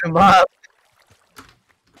you. there's a mob.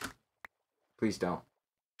 Please don't.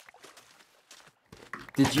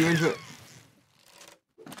 Did you enjoy...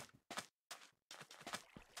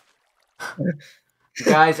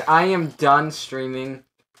 Guys, I am done streaming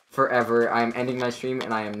forever. I am ending my stream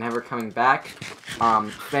and I am never coming back.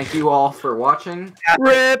 Thank you all for watching.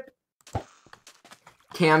 RIP!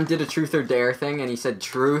 Cam did a truth or dare thing and he said,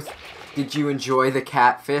 truth, did you enjoy the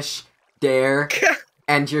catfish? Dare,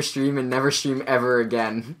 end your stream and never stream ever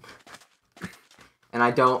again. And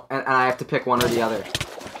I don't, and I have to pick one or the other.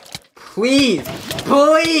 Please!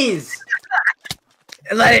 Please!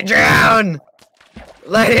 Let it drown!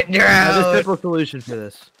 Let it There's a drown! simple solution for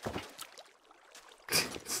this.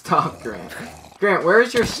 Stop, Grant. Grant, where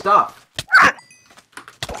is your stuff?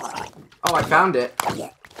 Oh, I found it.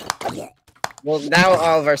 Well, now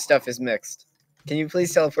all of our stuff is mixed. Can you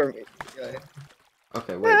please teleport me?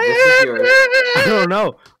 Okay, wait, this is yours. I don't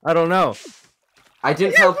know. I don't know. I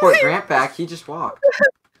didn't teleport Grant back, he just walked.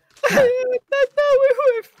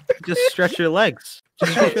 Just stretch your legs.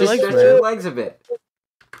 Just stretch your Just legs, stretch man. your legs a bit.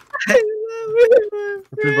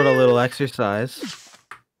 Nothing but a little exercise.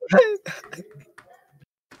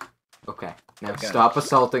 Okay, now Okay. stop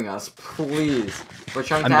assaulting us, please. We're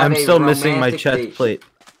trying to have I'm a still missing my romantic chest date. plate.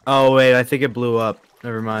 Oh wait, I think it blew up.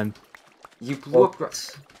 Never mind. You blew up.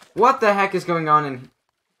 What the heck is going on in?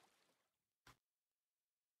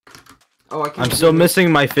 Oh, I can. I'm still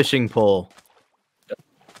missing my fishing pole.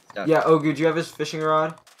 Yeah, Ogu, do you have his fishing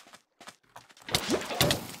rod?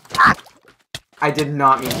 I did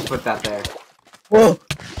not mean to put that there. Whoa!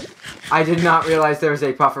 I did not realize there was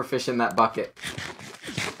a puffer fish in that bucket.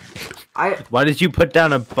 Why did you put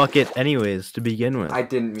down a bucket anyways to begin with? I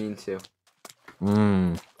didn't mean to.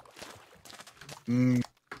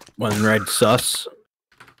 One red sus.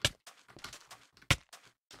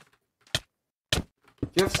 Do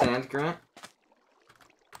you have sand, Grant?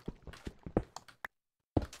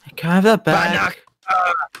 Can I have that back?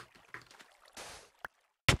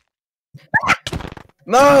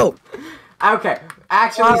 Mo! Okay,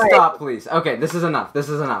 actually stop, please. Okay, this is enough. This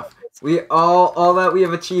is enough. We all that we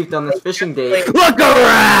have achieved on this fishing date. Look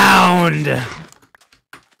around!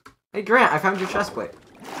 Hey, Grant, I found your chest plate.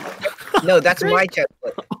 No, that's my chest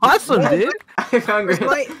plate. Awesome, dude. I found Where's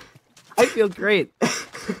Grant. my, I feel great.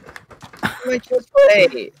 my chest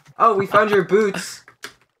plate? Oh, we found your boots.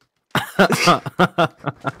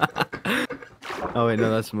 Oh wait, no,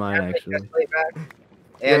 that's mine My actually. chest plate back.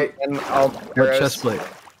 Wait. And all Your arrows. chest plate.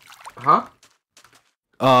 Huh?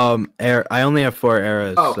 I only have 4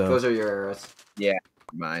 arrows, Oh, so those are your arrows.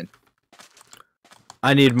 Mine.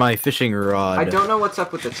 I need my fishing rod. I don't know what's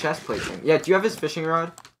up with the chest plate thing. Yeah, do you have his fishing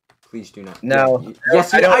rod? Please do not. No.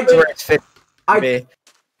 Yes, I you, don't I know where do. it's fit. I-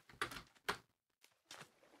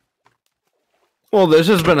 Well, this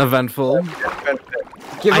has been eventful.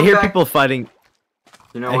 Give I him hear back- people fighting.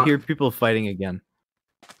 You know I what? hear people fighting again.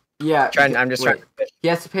 Yeah. I'm just trying wait. to fish. He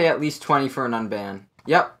has to pay at least 20 for an unban.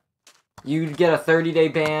 Yep. You get a 30-day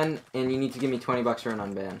ban, and you need to give me 20 bucks for an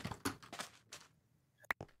unban.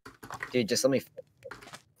 Dude, just let me.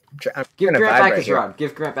 I'm Give gonna Grant vibe back right his here. rod.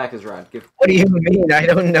 Give Grant back his rod. Give. What do you mean? I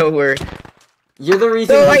don't know where. You're the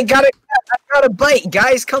reason. No, I got a bite,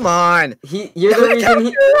 guys. Come on. You're the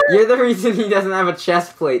reason. You're the reason he doesn't have a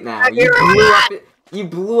chest plate now. You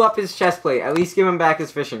blew up his chest plate. At least give him back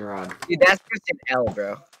his fishing rod. Dude, that's just an L,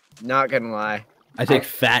 bro. Not gonna lie. I take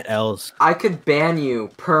fat L's. I could ban you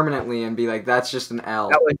permanently and be like, "That's just an L."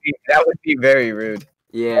 That would be very rude.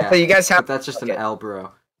 Yeah. So you guys have But that's just an bucket. L,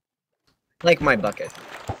 bro. like my bucket.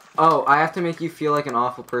 Oh, I have to make you feel like an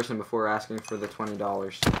awful person before asking for the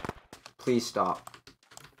 $20. Please stop.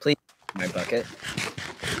 My bucket.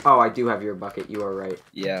 Oh, I do have your bucket. You are right.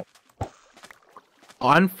 Yeah.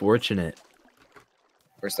 Unfortunate.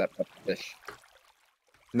 Where's that fish?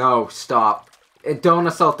 No, stop. Don't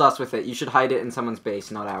assault us with it. You should hide it in someone's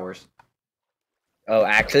base, not ours. Oh,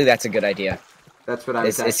 actually, that's a good idea. That's what I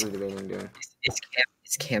was It's- actually debating doing.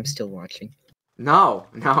 Is Cam still watching? No,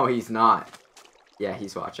 he's not. Yeah,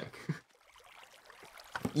 he's watching.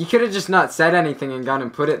 You could have just not said anything and gone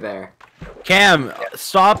and put it there. Cam,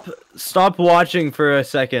 stop watching for a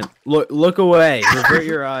second. Look away. Revert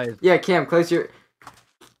your eyes. Yeah, Cam, close your...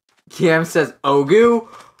 Cam says, Ogu?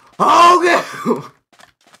 Ogu!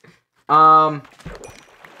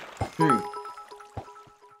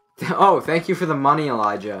 Oh, thank you for the money,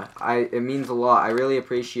 Elijah. It means a lot. I really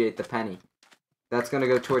appreciate the penny. That's gonna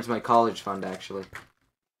go towards my college fund, actually.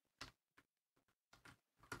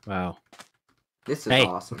 Wow. This is Hey,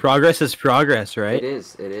 awesome. progress is progress, right? It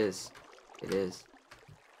is. It is. It is.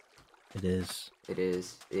 It is. It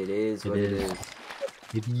is. It is what It it is. is.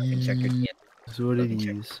 It Check your can. is what it Let me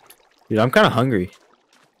check. is. Dude, I'm kind of hungry.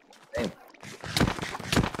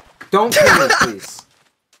 Don't kill me, please.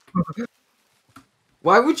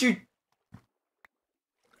 Why would you?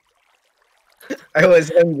 I was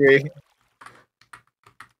hungry.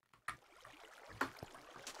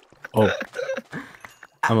 Oh.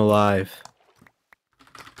 I'm alive.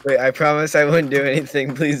 Wait, I promise I wouldn't do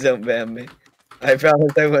anything. Please don't ban me. I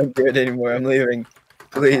promise I won't do it anymore. I'm leaving.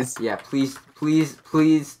 Please. Okay, yeah,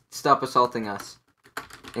 please stop assaulting us.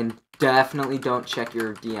 And definitely don't check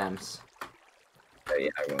your DMs. Oh, yeah,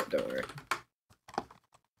 I won't. Don't worry.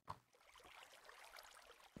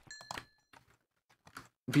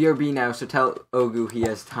 BRB now, so tell Ogu he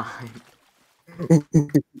has time.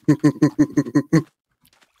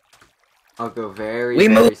 I'll go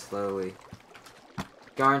very slowly.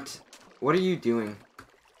 Garnt, what are you doing?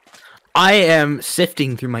 I am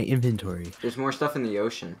sifting through my inventory. There's more stuff in the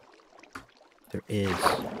ocean. There is.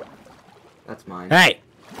 That's mine. Hey!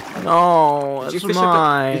 No, Did that's you fish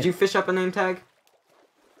mine. Did you fish up a name tag?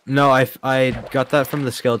 No, I got that from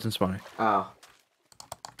the skeleton spawner. Oh.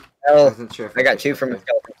 I Hell, wasn't sure if I got fished 2 up from the there.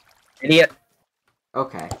 skeleton. Idiot.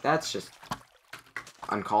 Okay, that's just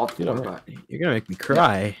uncalled for, but... You're gonna make me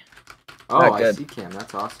cry. Oh, Not I good. see, Cam.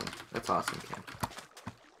 That's awesome. That's awesome, Cam.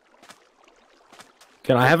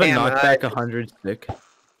 Can I have a Damn, knockback 100 stick?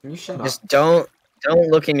 Can you shut up? Just don't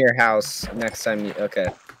look in your house next time you. Okay.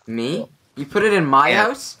 Me? Cool. You put it in my Yeah.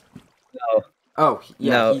 house? No. Oh,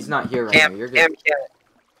 yeah, No. he's not here right Cam, now. You're good. Cam.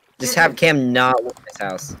 Just have Cam not look in his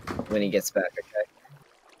house when he gets back. Okay.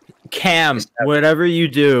 Cam, Just have- whatever you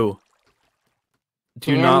do,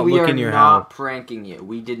 do Cam, not we look are in your not house. pranking you.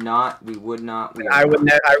 We did not. We would not. We I are would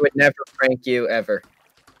not. I would never prank you ever.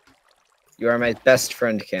 You are my best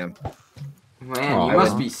friend, Cam. Man, Aw. you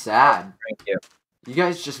must be sad. Prank you. You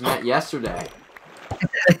guys just met yesterday. I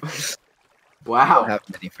don't Wow. have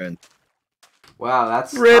many friends. Wow,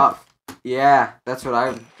 that's Rip. tough. Yeah, that's what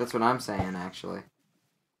I'm saying actually.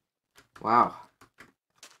 Wow.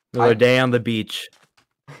 Another day on the beach.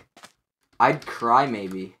 I'd cry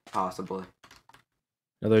maybe, possibly.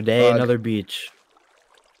 Another day, Bug. another beach.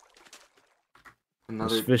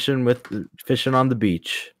 Another Just fishing on the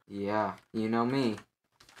beach. Yeah, you know me.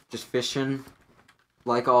 Just fishing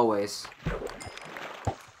like always.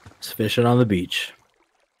 Just fishing on the beach.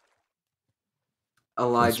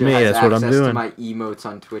 Elijah me, has that's what I'm access to doing. my emotes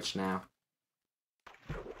on Twitch now.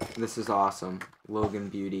 This is awesome. Logan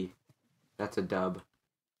Beauty. That's a dub.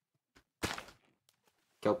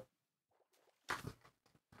 Go.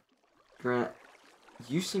 Grant,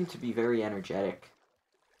 you seem to be very energetic.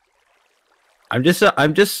 I'm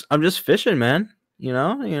just fishing, man. You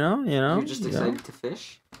know. You're just you know? excited to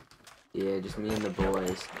fish? Yeah, just me and the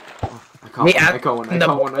boys. Oh, I caught Me one, I and caught one, I the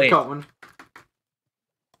caught one, I boys. caught one.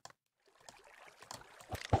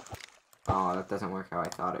 Oh, that doesn't work how I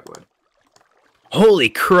thought it would. Holy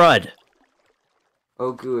crud!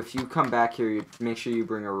 Ogu, if you come back here, make sure you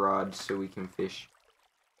bring a rod so we can fish.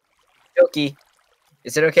 Yoki,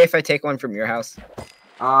 is it okay if I take one from your house?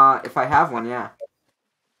 If I have one, yeah.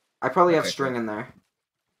 I probably have Okay, string in there.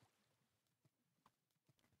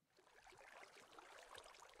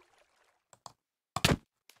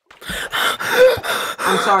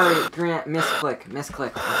 I'm sorry, Grant,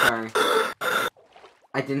 misclick, I'm sorry.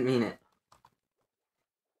 I didn't mean it.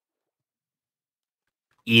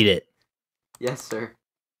 Eat it. Yes, sir.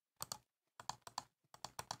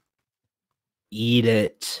 Eat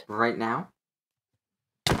it. Right now?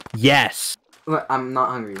 Yes. Look, I'm not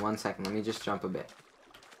hungry. 1 second, let me just jump a bit.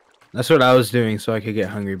 That's what I was doing so I could get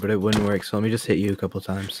hungry, but it wouldn't work. So let me just hit you a couple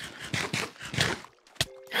times.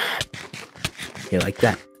 You like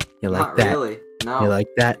that? You like Not that? really. No. You like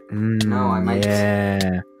that? No, I might just-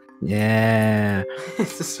 Yeah. Yeah.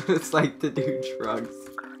 It's just what it's like to do drugs.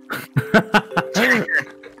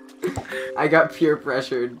 I got peer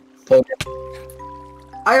pressured. Okay.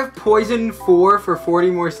 I have poison 4 for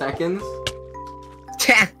 40 more seconds.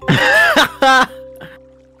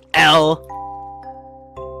 L.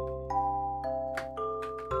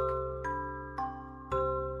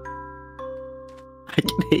 I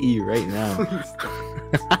can hit you right now. Please.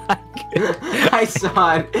 I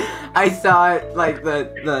saw it. I saw it like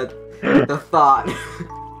the thought.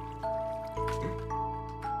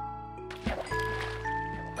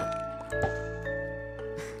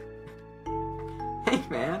 Hey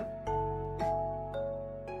man.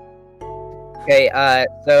 Okay,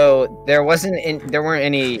 so there weren't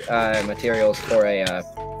any materials for a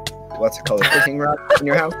what's it called, a fishing rod in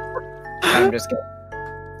your house. I'm just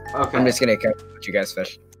gonna go let you guys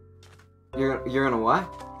fish. You're gonna what?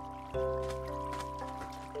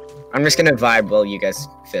 I'm just gonna vibe while you guys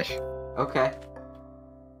fish. Okay.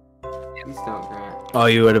 Please don't, Grant. Oh,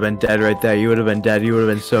 you would have been dead right there. You would have been dead. You would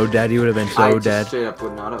have been so dead. You would have been so I just dead. straight up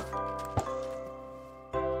would not have.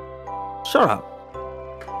 Shut up.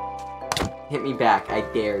 Hit me back, I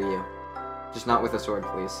dare you. Just not with a sword,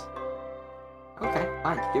 please. Okay,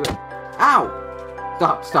 fine, do it. Ow!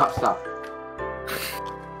 Stop, stop, stop.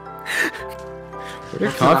 Where'd your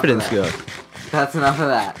That's confidence enough go? of that. That's enough of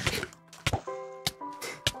that.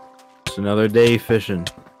 It's another day fishing.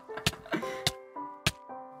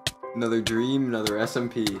 Another dream, another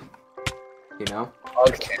SMP. You know?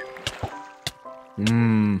 Okay.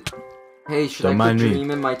 Mmm. Hey, should Don't I put mind me.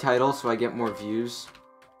 dream in my title so I get more views?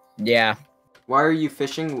 Yeah. Why are you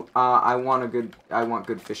fishing? I want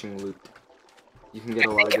good fishing loot. You can get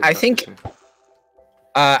a lot of good I stuff think- fishing.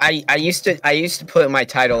 I used to put in my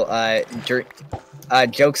title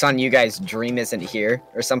jokes on you guys. Dream isn't here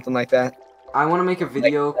or something like that. I want to make a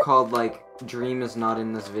video called like Dream is not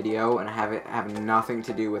in this video and have it have nothing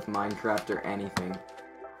to do with Minecraft or anything.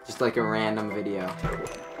 Just like a random video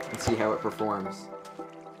and see how it performs.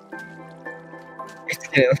 It's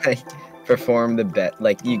gonna like perform the bet.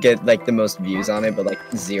 Like you get like the most views on it, but like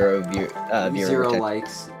zero viewer Zero retention.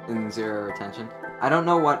 likes and zero retention. I don't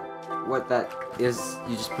know what that is.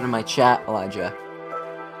 You just put in my chat, Elijah.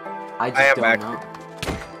 I just am don't back. know.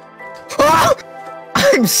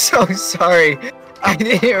 I'm so sorry. I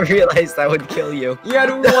didn't realize that would kill you. You had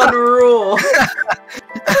one rule.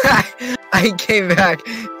 I came back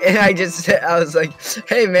and I was like,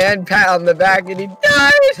 "Hey man, pat on the back," and he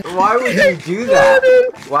died. Why would you do that?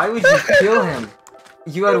 Why would you kill him?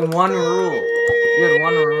 You had one rule. You had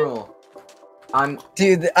one rule.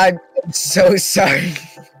 Dude, I'm so sorry.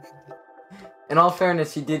 In all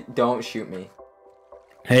fairness, he did. Don't shoot me.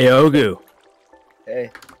 Hey, Ogu.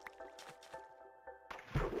 Hey,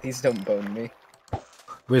 please don't bone me.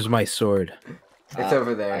 Where's my sword? It's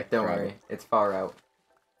over there. I Don't tried. worry. It's far out.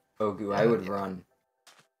 Ogu, I would run.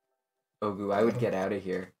 Ogu, I would get out of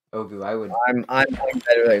here. Ogu, I would. I'm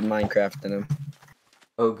better at Minecraft than him.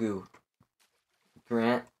 Ogu.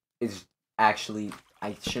 Grant is actually.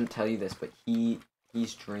 I shouldn't tell you this, but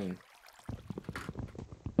he's Dream.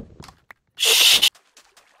 Shh.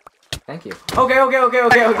 Thank you.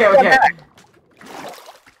 Okay.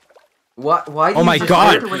 What? Why? Oh my just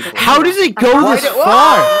god! hurt people? How does it go Why this did-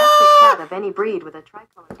 far? Domestic cat of any breed with a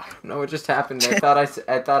tricolor. No, what just happened? I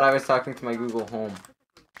thought I was talking to my Google Home.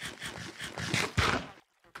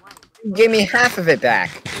 Give me half of it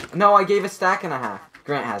back. No, I gave a stack and a half.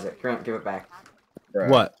 Grant has it. Grant, give it back. Bro.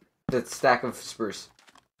 What? The stack of spruce.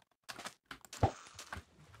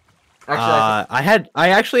 Actually, I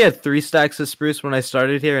actually had 3 stacks of spruce when I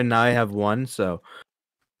started here, and now I have 1. So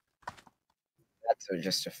That's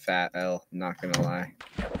just a fat L. Not gonna lie.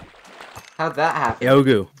 how'd that happen?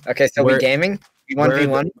 Ogu, Okay, so Where- we gaming? We where are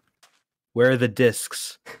 1v1? where are the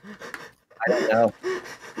discs? I don't know.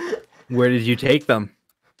 Where did you take them?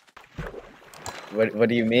 What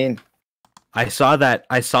do you mean? I saw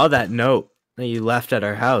that note that you left at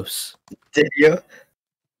our house. Did you?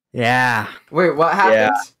 Yeah. Wait, what happened? Yeah.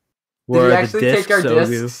 Did Where we are the actually discs, take our Ogu?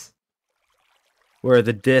 discs? Where are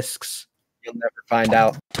the discs? You'll never find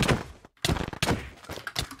out.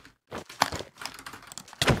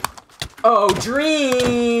 Oh,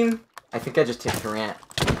 Dream! I think I just hit Grant.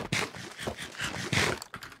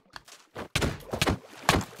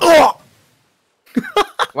 Oh!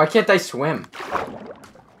 Why can't I swim?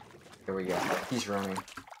 There we go. He's running.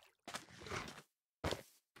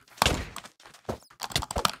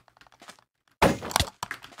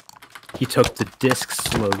 He took the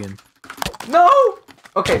discs, Logan. No!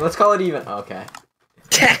 Okay, let's call it even. Okay.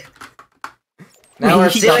 Now we're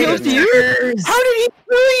He stuck killed in there. you? How did he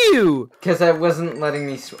kill you? Because I wasn't letting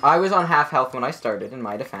me. I was on half health when I started, in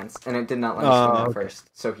my defense, and it did not let me swim at okay. first,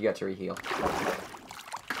 so he got to reheal.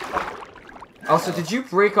 Also, did you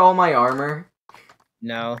break all my armor?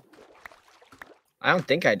 No. I don't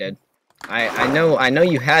think I did. I know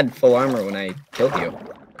you had full armor when I killed you.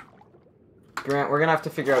 Grant, we're gonna have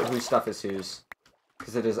to figure out whose stuff is whose.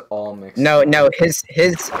 Because it is all mixed. No, his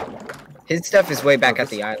stuff is way back Oh, at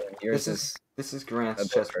the island. Yours is This is Grant's a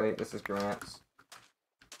bit chest plate, this is Grant's.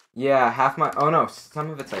 Yeah, half my. Oh no,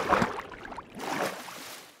 some of it's out here.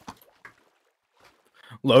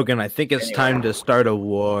 Logan, I think it's Anyway. time to start a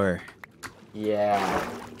war. Yeah.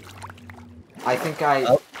 I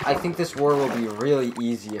think this war will be really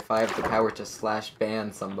easy if I have the power to slash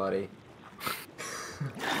ban somebody.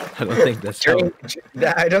 I don't think that's how. Dream,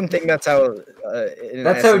 I don't think that's how.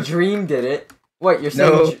 That's how Dream did it. What, you're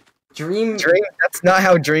saying No. Dream... Dream. That's not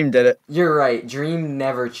how Dream did it. You're right. Dream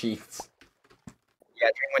never cheats. Yeah,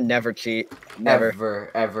 Dream would never cheat. Never.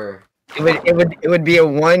 Ever. It would be a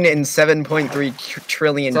 1 in 7.3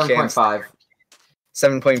 trillion chance. 7.5.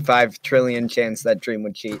 7.5 trillion chance that Dream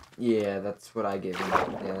would cheat. Yeah, that's what I gave him.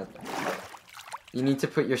 Yeah. You need to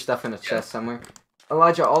put your stuff in a chest somewhere.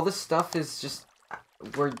 Elijah, all this stuff is just...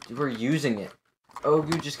 We're using it.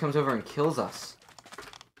 Ogu just comes over and kills us.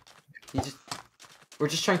 We're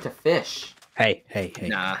just trying to fish. Hey.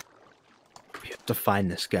 Nah. We have to find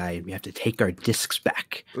this guy, and we have to take our discs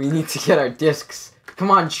back. We need to get our discs. Come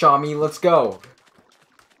on, Shami, let's go.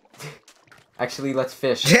 Actually, let's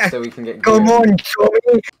fish so we can get gear. Come on,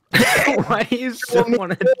 Tommy. Why do you so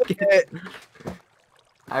want to get...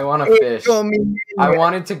 I want to fish. Tommy. I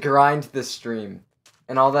wanted to grind the stream.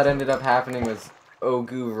 And all that ended up happening was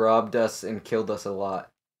Ogu robbed us and killed us a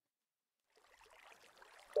lot.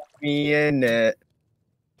 Me in it.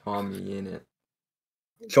 Tommy in it.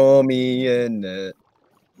 Tommy in it.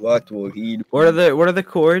 What will he do? What are the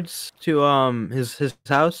chords to his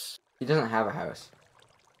house? He doesn't have a house.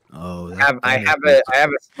 Oh, I have a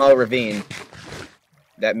small ravine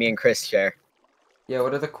that me and Chris share. Yeah,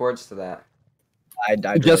 what are the chords to that?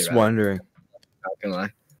 I'd just really wondering. not gonna lie.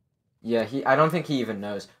 Yeah, I don't think he even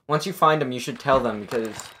knows. Once you find him, you should tell them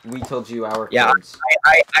because we told you our Yeah, chords.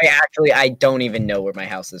 I actually don't even know where my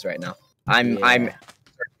house is right now. I'm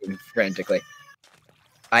searching frantically.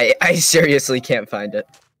 I seriously can't find it.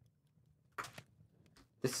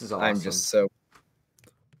 This is awesome. I'm just so.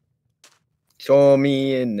 Show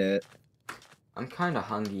me in it. I'm kind of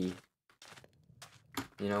hungry.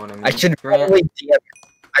 You know what I mean? I should Grant?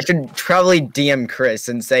 probably DM Chris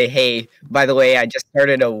and say, hey, by the way, I just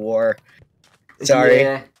started a war.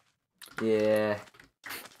 Sorry. Yeah.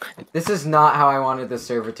 This is not how I wanted the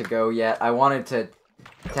server to go yet. I wanted to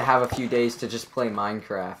have a few days to just play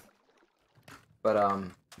Minecraft. But,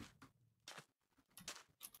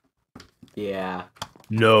 yeah.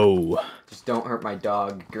 No. Just don't hurt my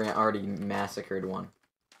dog. Grant already massacred one.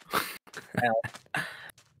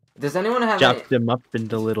 Does anyone have Chopped them up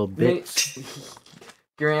into little any... bits.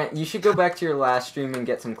 Grant, you should go back to your last stream and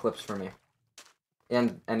get some clips for me.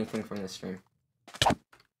 And anything from this stream.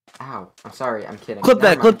 Ow. I'm sorry. I'm kidding. Clip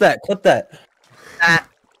that. Never mind. Clip that.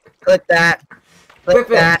 Clip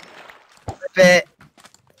that.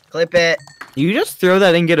 Clip it. You just throw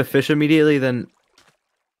that and get a fish immediately, then...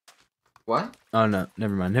 What? Oh, no.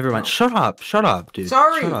 Never mind. Oh. Shut up, dude.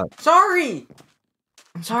 Sorry! Shut up. Sorry!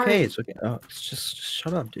 I'm sorry. Okay, it's okay. Oh, it's just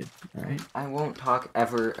shut up, dude. Alright. I won't talk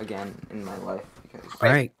ever again in my life because...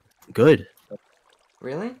 Alright. Good.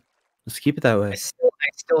 Really? Let's keep it that way. I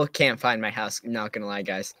still can't find my house. I'm not gonna lie,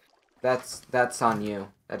 guys. That's on you.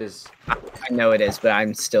 That is... I know it is, but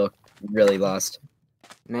I'm still really lost.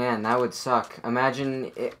 Man, that would suck.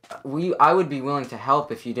 Imagine... I would be willing to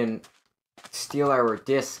help if you didn't steal our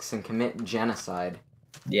discs and commit genocide.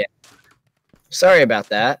 Yeah. Sorry about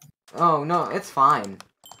that. Oh, no, it's fine.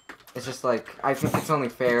 It's just like, I think it's only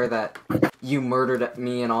fair that you murdered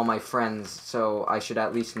me and all my friends, so I should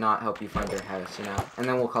at least not help you find your house, you know? And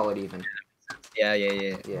then we'll call it even. Yeah.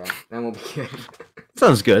 Yeah, then we'll be good.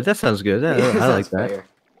 Sounds good. That sounds good. I like that. Fair.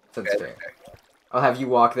 Sounds fair. I'll have you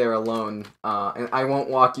walk there alone, and I won't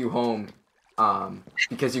walk you home,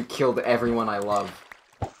 because you killed everyone I love.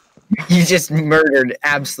 You just murdered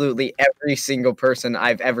absolutely every single person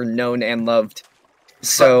I've ever known and loved.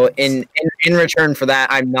 So in return for that,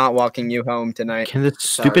 I'm not walking you home tonight. Can this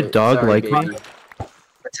stupid dog sorry, like baby. me?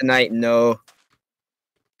 For tonight, no.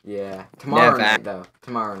 Yeah. Tomorrow Never. night, though.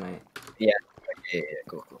 Tomorrow night. Yeah,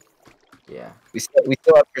 cool. Yeah. We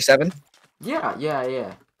still up for 7? Yeah.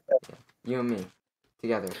 You and me.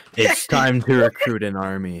 Together. It's time to recruit an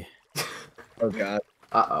army. Oh god.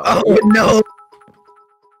 Uh-oh. Oh no!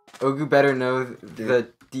 Ogu better know the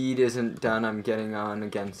deed isn't done. I'm getting on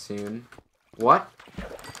again soon. What?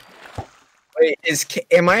 Wait,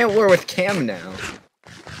 am I at war with Cam now?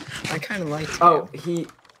 I kind of like Cam. Oh, he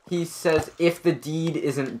says if the deed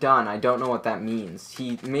isn't done. I don't know what that means.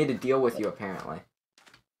 He made a deal with you apparently.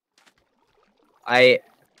 I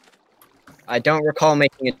don't recall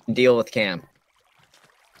making a deal with Cam.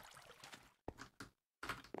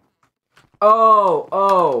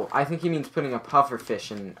 Oh, I think he means putting a puffer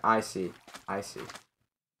fish in. I see.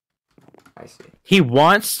 He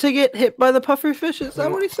wants to get hit by the puffer fish? Is that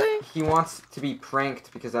what he's saying? He wants to be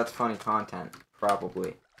pranked because that's funny content,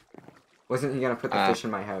 probably. Wasn't he gonna put the fish in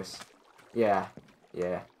my house? Yeah.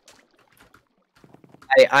 No,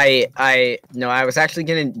 I was actually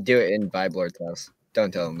gonna do it in Viblord's house.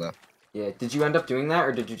 Don't tell him though. Yeah, did you end up doing that,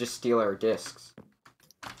 or did you just steal our discs?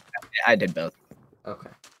 I did both. Okay.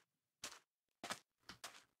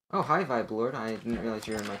 Oh, hi, Vibe Lord. I didn't realize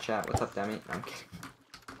you were in my chat. What's up, Demi? No, I'm kidding.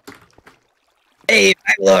 Hey,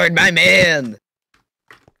 my lord, my man!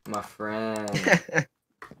 My friend.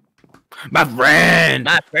 My friend.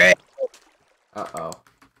 My friend! Uh-oh.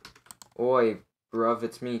 Oi, bruv,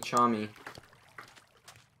 it's me, Chommy.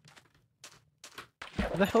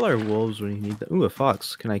 Where the hell are wolves when you need them? Ooh, a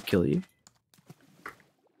fox. Can I kill you?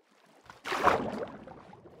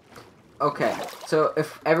 Okay, so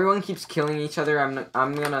if everyone keeps killing each other,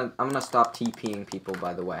 I'm gonna stop TPing people,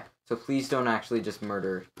 by the way. So please don't actually just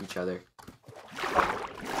murder each other.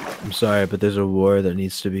 I'm sorry, but there's a war that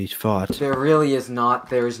needs to be fought. There really is not.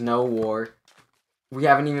 There is no war. We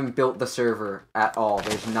haven't even built the server at all.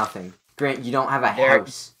 There's nothing. Grant, you don't have a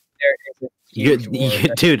house. There is a huge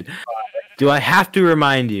war. Dude, do I have to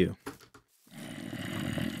remind you?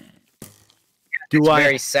 It's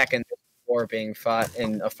very second war being fought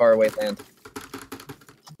in a faraway land.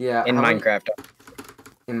 Yeah. In Minecraft.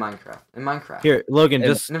 In Minecraft. Here, Logan, In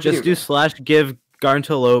just a video do game. /give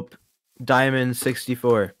Garntelope Diamond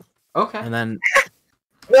 64, Okay. and then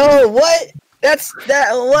No, what?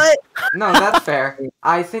 What? No, that's fair.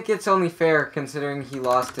 I think it's only fair considering he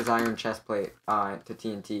lost his iron chestplate to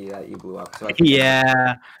TNT that you blew up. So I think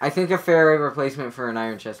yeah. I think a fair replacement for an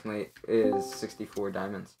iron chestplate is 64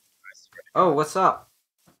 diamonds. Oh, what's up?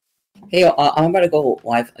 Hey, I'm about to go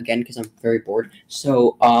live again because I'm very bored.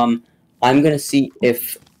 So, I'm gonna see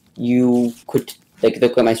if you could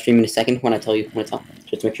look at my stream in a second when I tell you when it's up,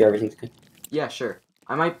 just to make sure everything's good. Yeah, sure.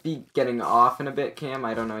 I might be getting off in a bit, Cam.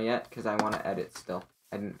 I don't know yet because I want to edit still.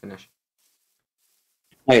 I didn't finish.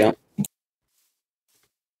 No, you don't.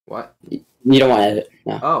 What? You don't want to edit.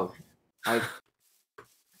 No. Oh,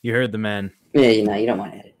 You heard the man. Yeah, you don't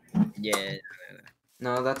want to edit. Yeah.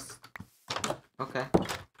 no, that's okay.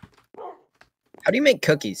 How do you make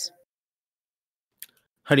cookies?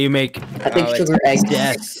 How do you make? I think Oh, sugar, eggs.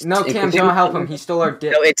 Yes. No, Cam, don't help him. He stole our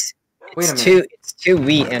dick. No, it's Wait a minute. it's two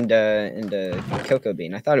wheat and a cocoa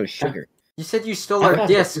bean. I thought it was sugar. You said you stole our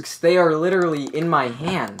discs. They are literally in my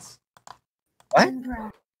hands. What?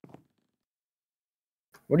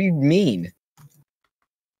 What do you mean?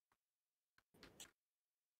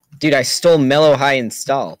 Dude, I stole Mellow High and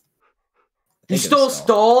Stall. You stole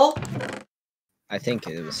Stall? I think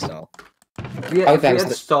it was Stall. If you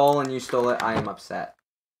had Stall and you stole it, I am upset.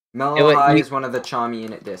 Mellow High is one of the Chommy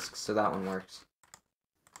Init discs, so that one works.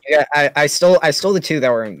 Yeah, I stole the two that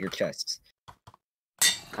were in your chests.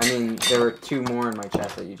 I mean, there were two more in my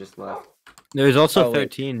chest that you just left. There's also Oh,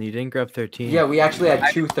 wait. 13. You didn't grab 13. Yeah, we actually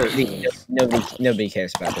had two 13s. Nobody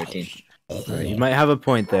cares about 13. You might have a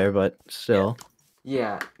point there, but still.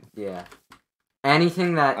 Yeah.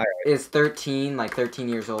 Anything that Alright. is 13, like 13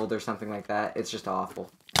 years old or something like that, it's just awful.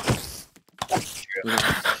 You know?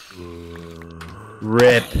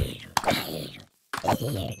 Rip.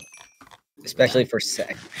 Especially for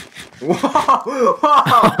sex. Whoa!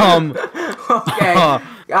 Okay.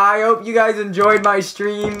 I hope you guys enjoyed my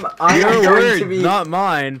stream. I'm Your going word, to be. not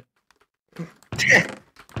mine.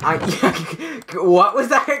 What was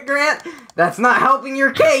that, Grant? That's not helping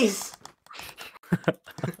your case.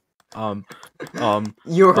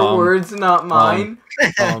 Your words, not mine.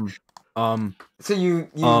 So you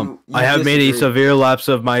I have made a disagree. severe lapse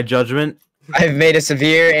of my judgment. I've made a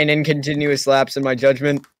severe and incontinuous lapse in my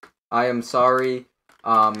judgment. I am sorry.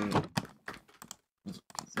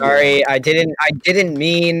 Sorry, I didn't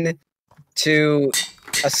mean to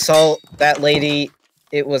assault that lady.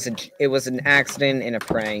 It was an accident and a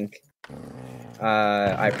prank.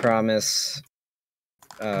 I promise.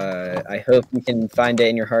 I hope you can find it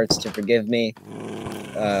in your hearts to forgive me.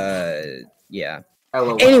 Yeah.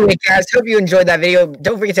 LOL. Anyway, guys, hope you enjoyed that video.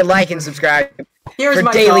 Don't forget to like and subscribe. Here's for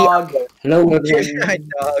my daily dog. Hello, Here's everyone. my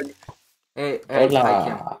dog. Hey, Hola. hi,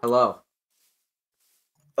 Kim. Hello.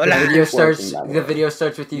 Hola. The video starts. Working, by the The way. video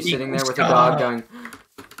starts with you sitting there with a dog going.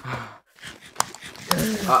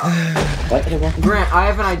 What? Hey, welcome. Grant, I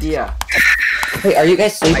have an idea. Hey, are you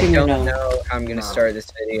guys I sleeping or don't no? know how I'm gonna No. start this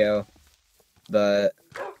video, but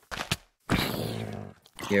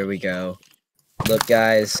here we go. Look,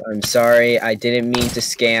 guys, I'm sorry. I didn't mean to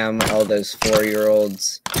scam all those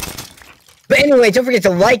 4-year-olds. But anyway, don't forget to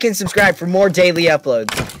like and subscribe for more daily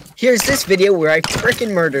uploads. Here's this video where I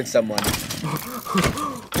frickin' murdered someone.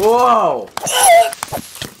 Whoa!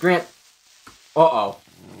 Grant. Uh-oh.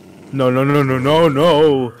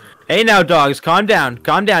 No. Hey now, dogs, calm down.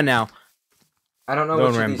 Calm down now. I don't know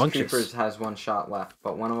Going which of these rambunctious. creepers has one shot left,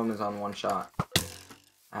 but one of them is on one shot.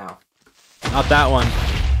 Ow. Not that one.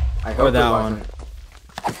 I hope that it one. wasn't.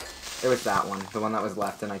 It was that one. The one that was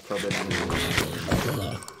left, and I killed it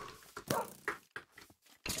anyway.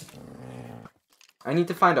 I need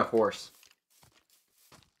to find a horse.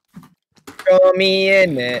 Throw me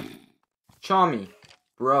in it. Chommy.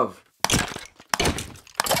 Bruv.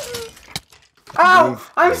 Oh!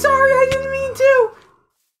 I'm sorry, I didn't mean to!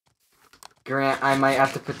 Grant, I might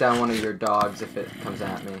have to put down one of your dogs if it comes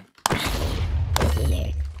at me.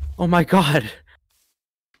 Oh my god.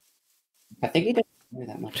 I think he doesn't know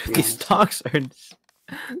that much. to be These honest.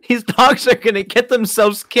 these dogs are gonna get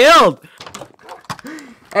themselves killed.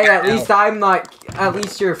 Hey, at least I'm not. At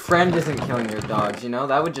least your friend isn't killing your dogs, you know?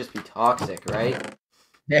 That would just be toxic, right?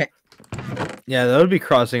 Yeah. Yeah, that would be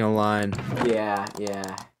crossing a line. Yeah.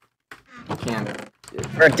 You can't.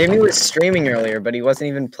 Bro, Dimmy was streaming earlier, but he wasn't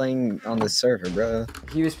even playing on the server, bro.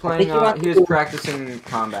 He was playing, he was practicing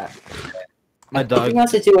combat. My I think dog. he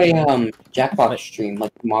wants to do a Jackbox stream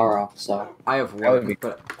like tomorrow. So I have That would work, be-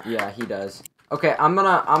 but yeah, he does. Okay, I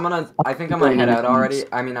think I'm gonna head out already.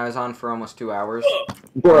 I mean, I was on for almost 2 hours.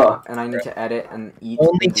 bro, And I need to edit and eat.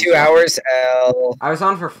 Only and do 2 stuff. hours, L. I was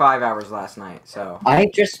on for 5 hours last night, so. I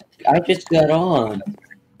just got on.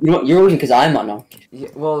 You know, you're losing because I'm on. No. Yeah,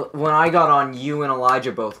 well, when I got on, you and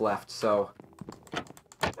Elijah both left, so.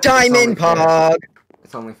 Diamond fair. Pog!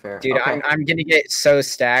 It's only fair. Dude, Okay. I'm gonna get so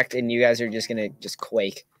stacked, and you guys are just gonna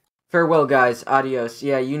quake. Farewell, guys. Adios.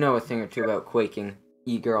 Yeah, you know a thing or two about quaking,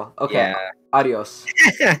 e-girl. Okay. Yeah. Adios.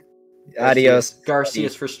 Adios.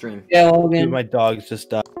 Garcia's for stream. Yeah, Dude, Logan. my dogs just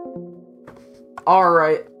died.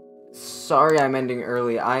 Alright. Sorry I'm ending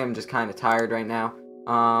early. I am just kind of tired right now.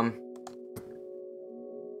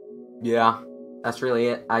 Yeah. That's really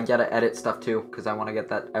it. I gotta edit stuff too, because I want to get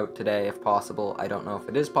that out today if possible. I don't know if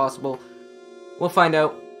it is possible. We'll find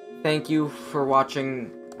out. Thank you for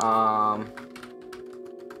watching.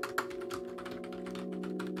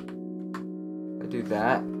 I do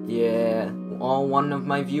that. Yeah. All one of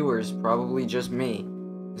my viewers, probably just me,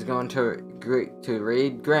 is going to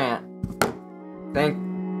raid Grant.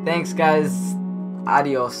 Thanks, guys.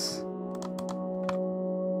 Adios.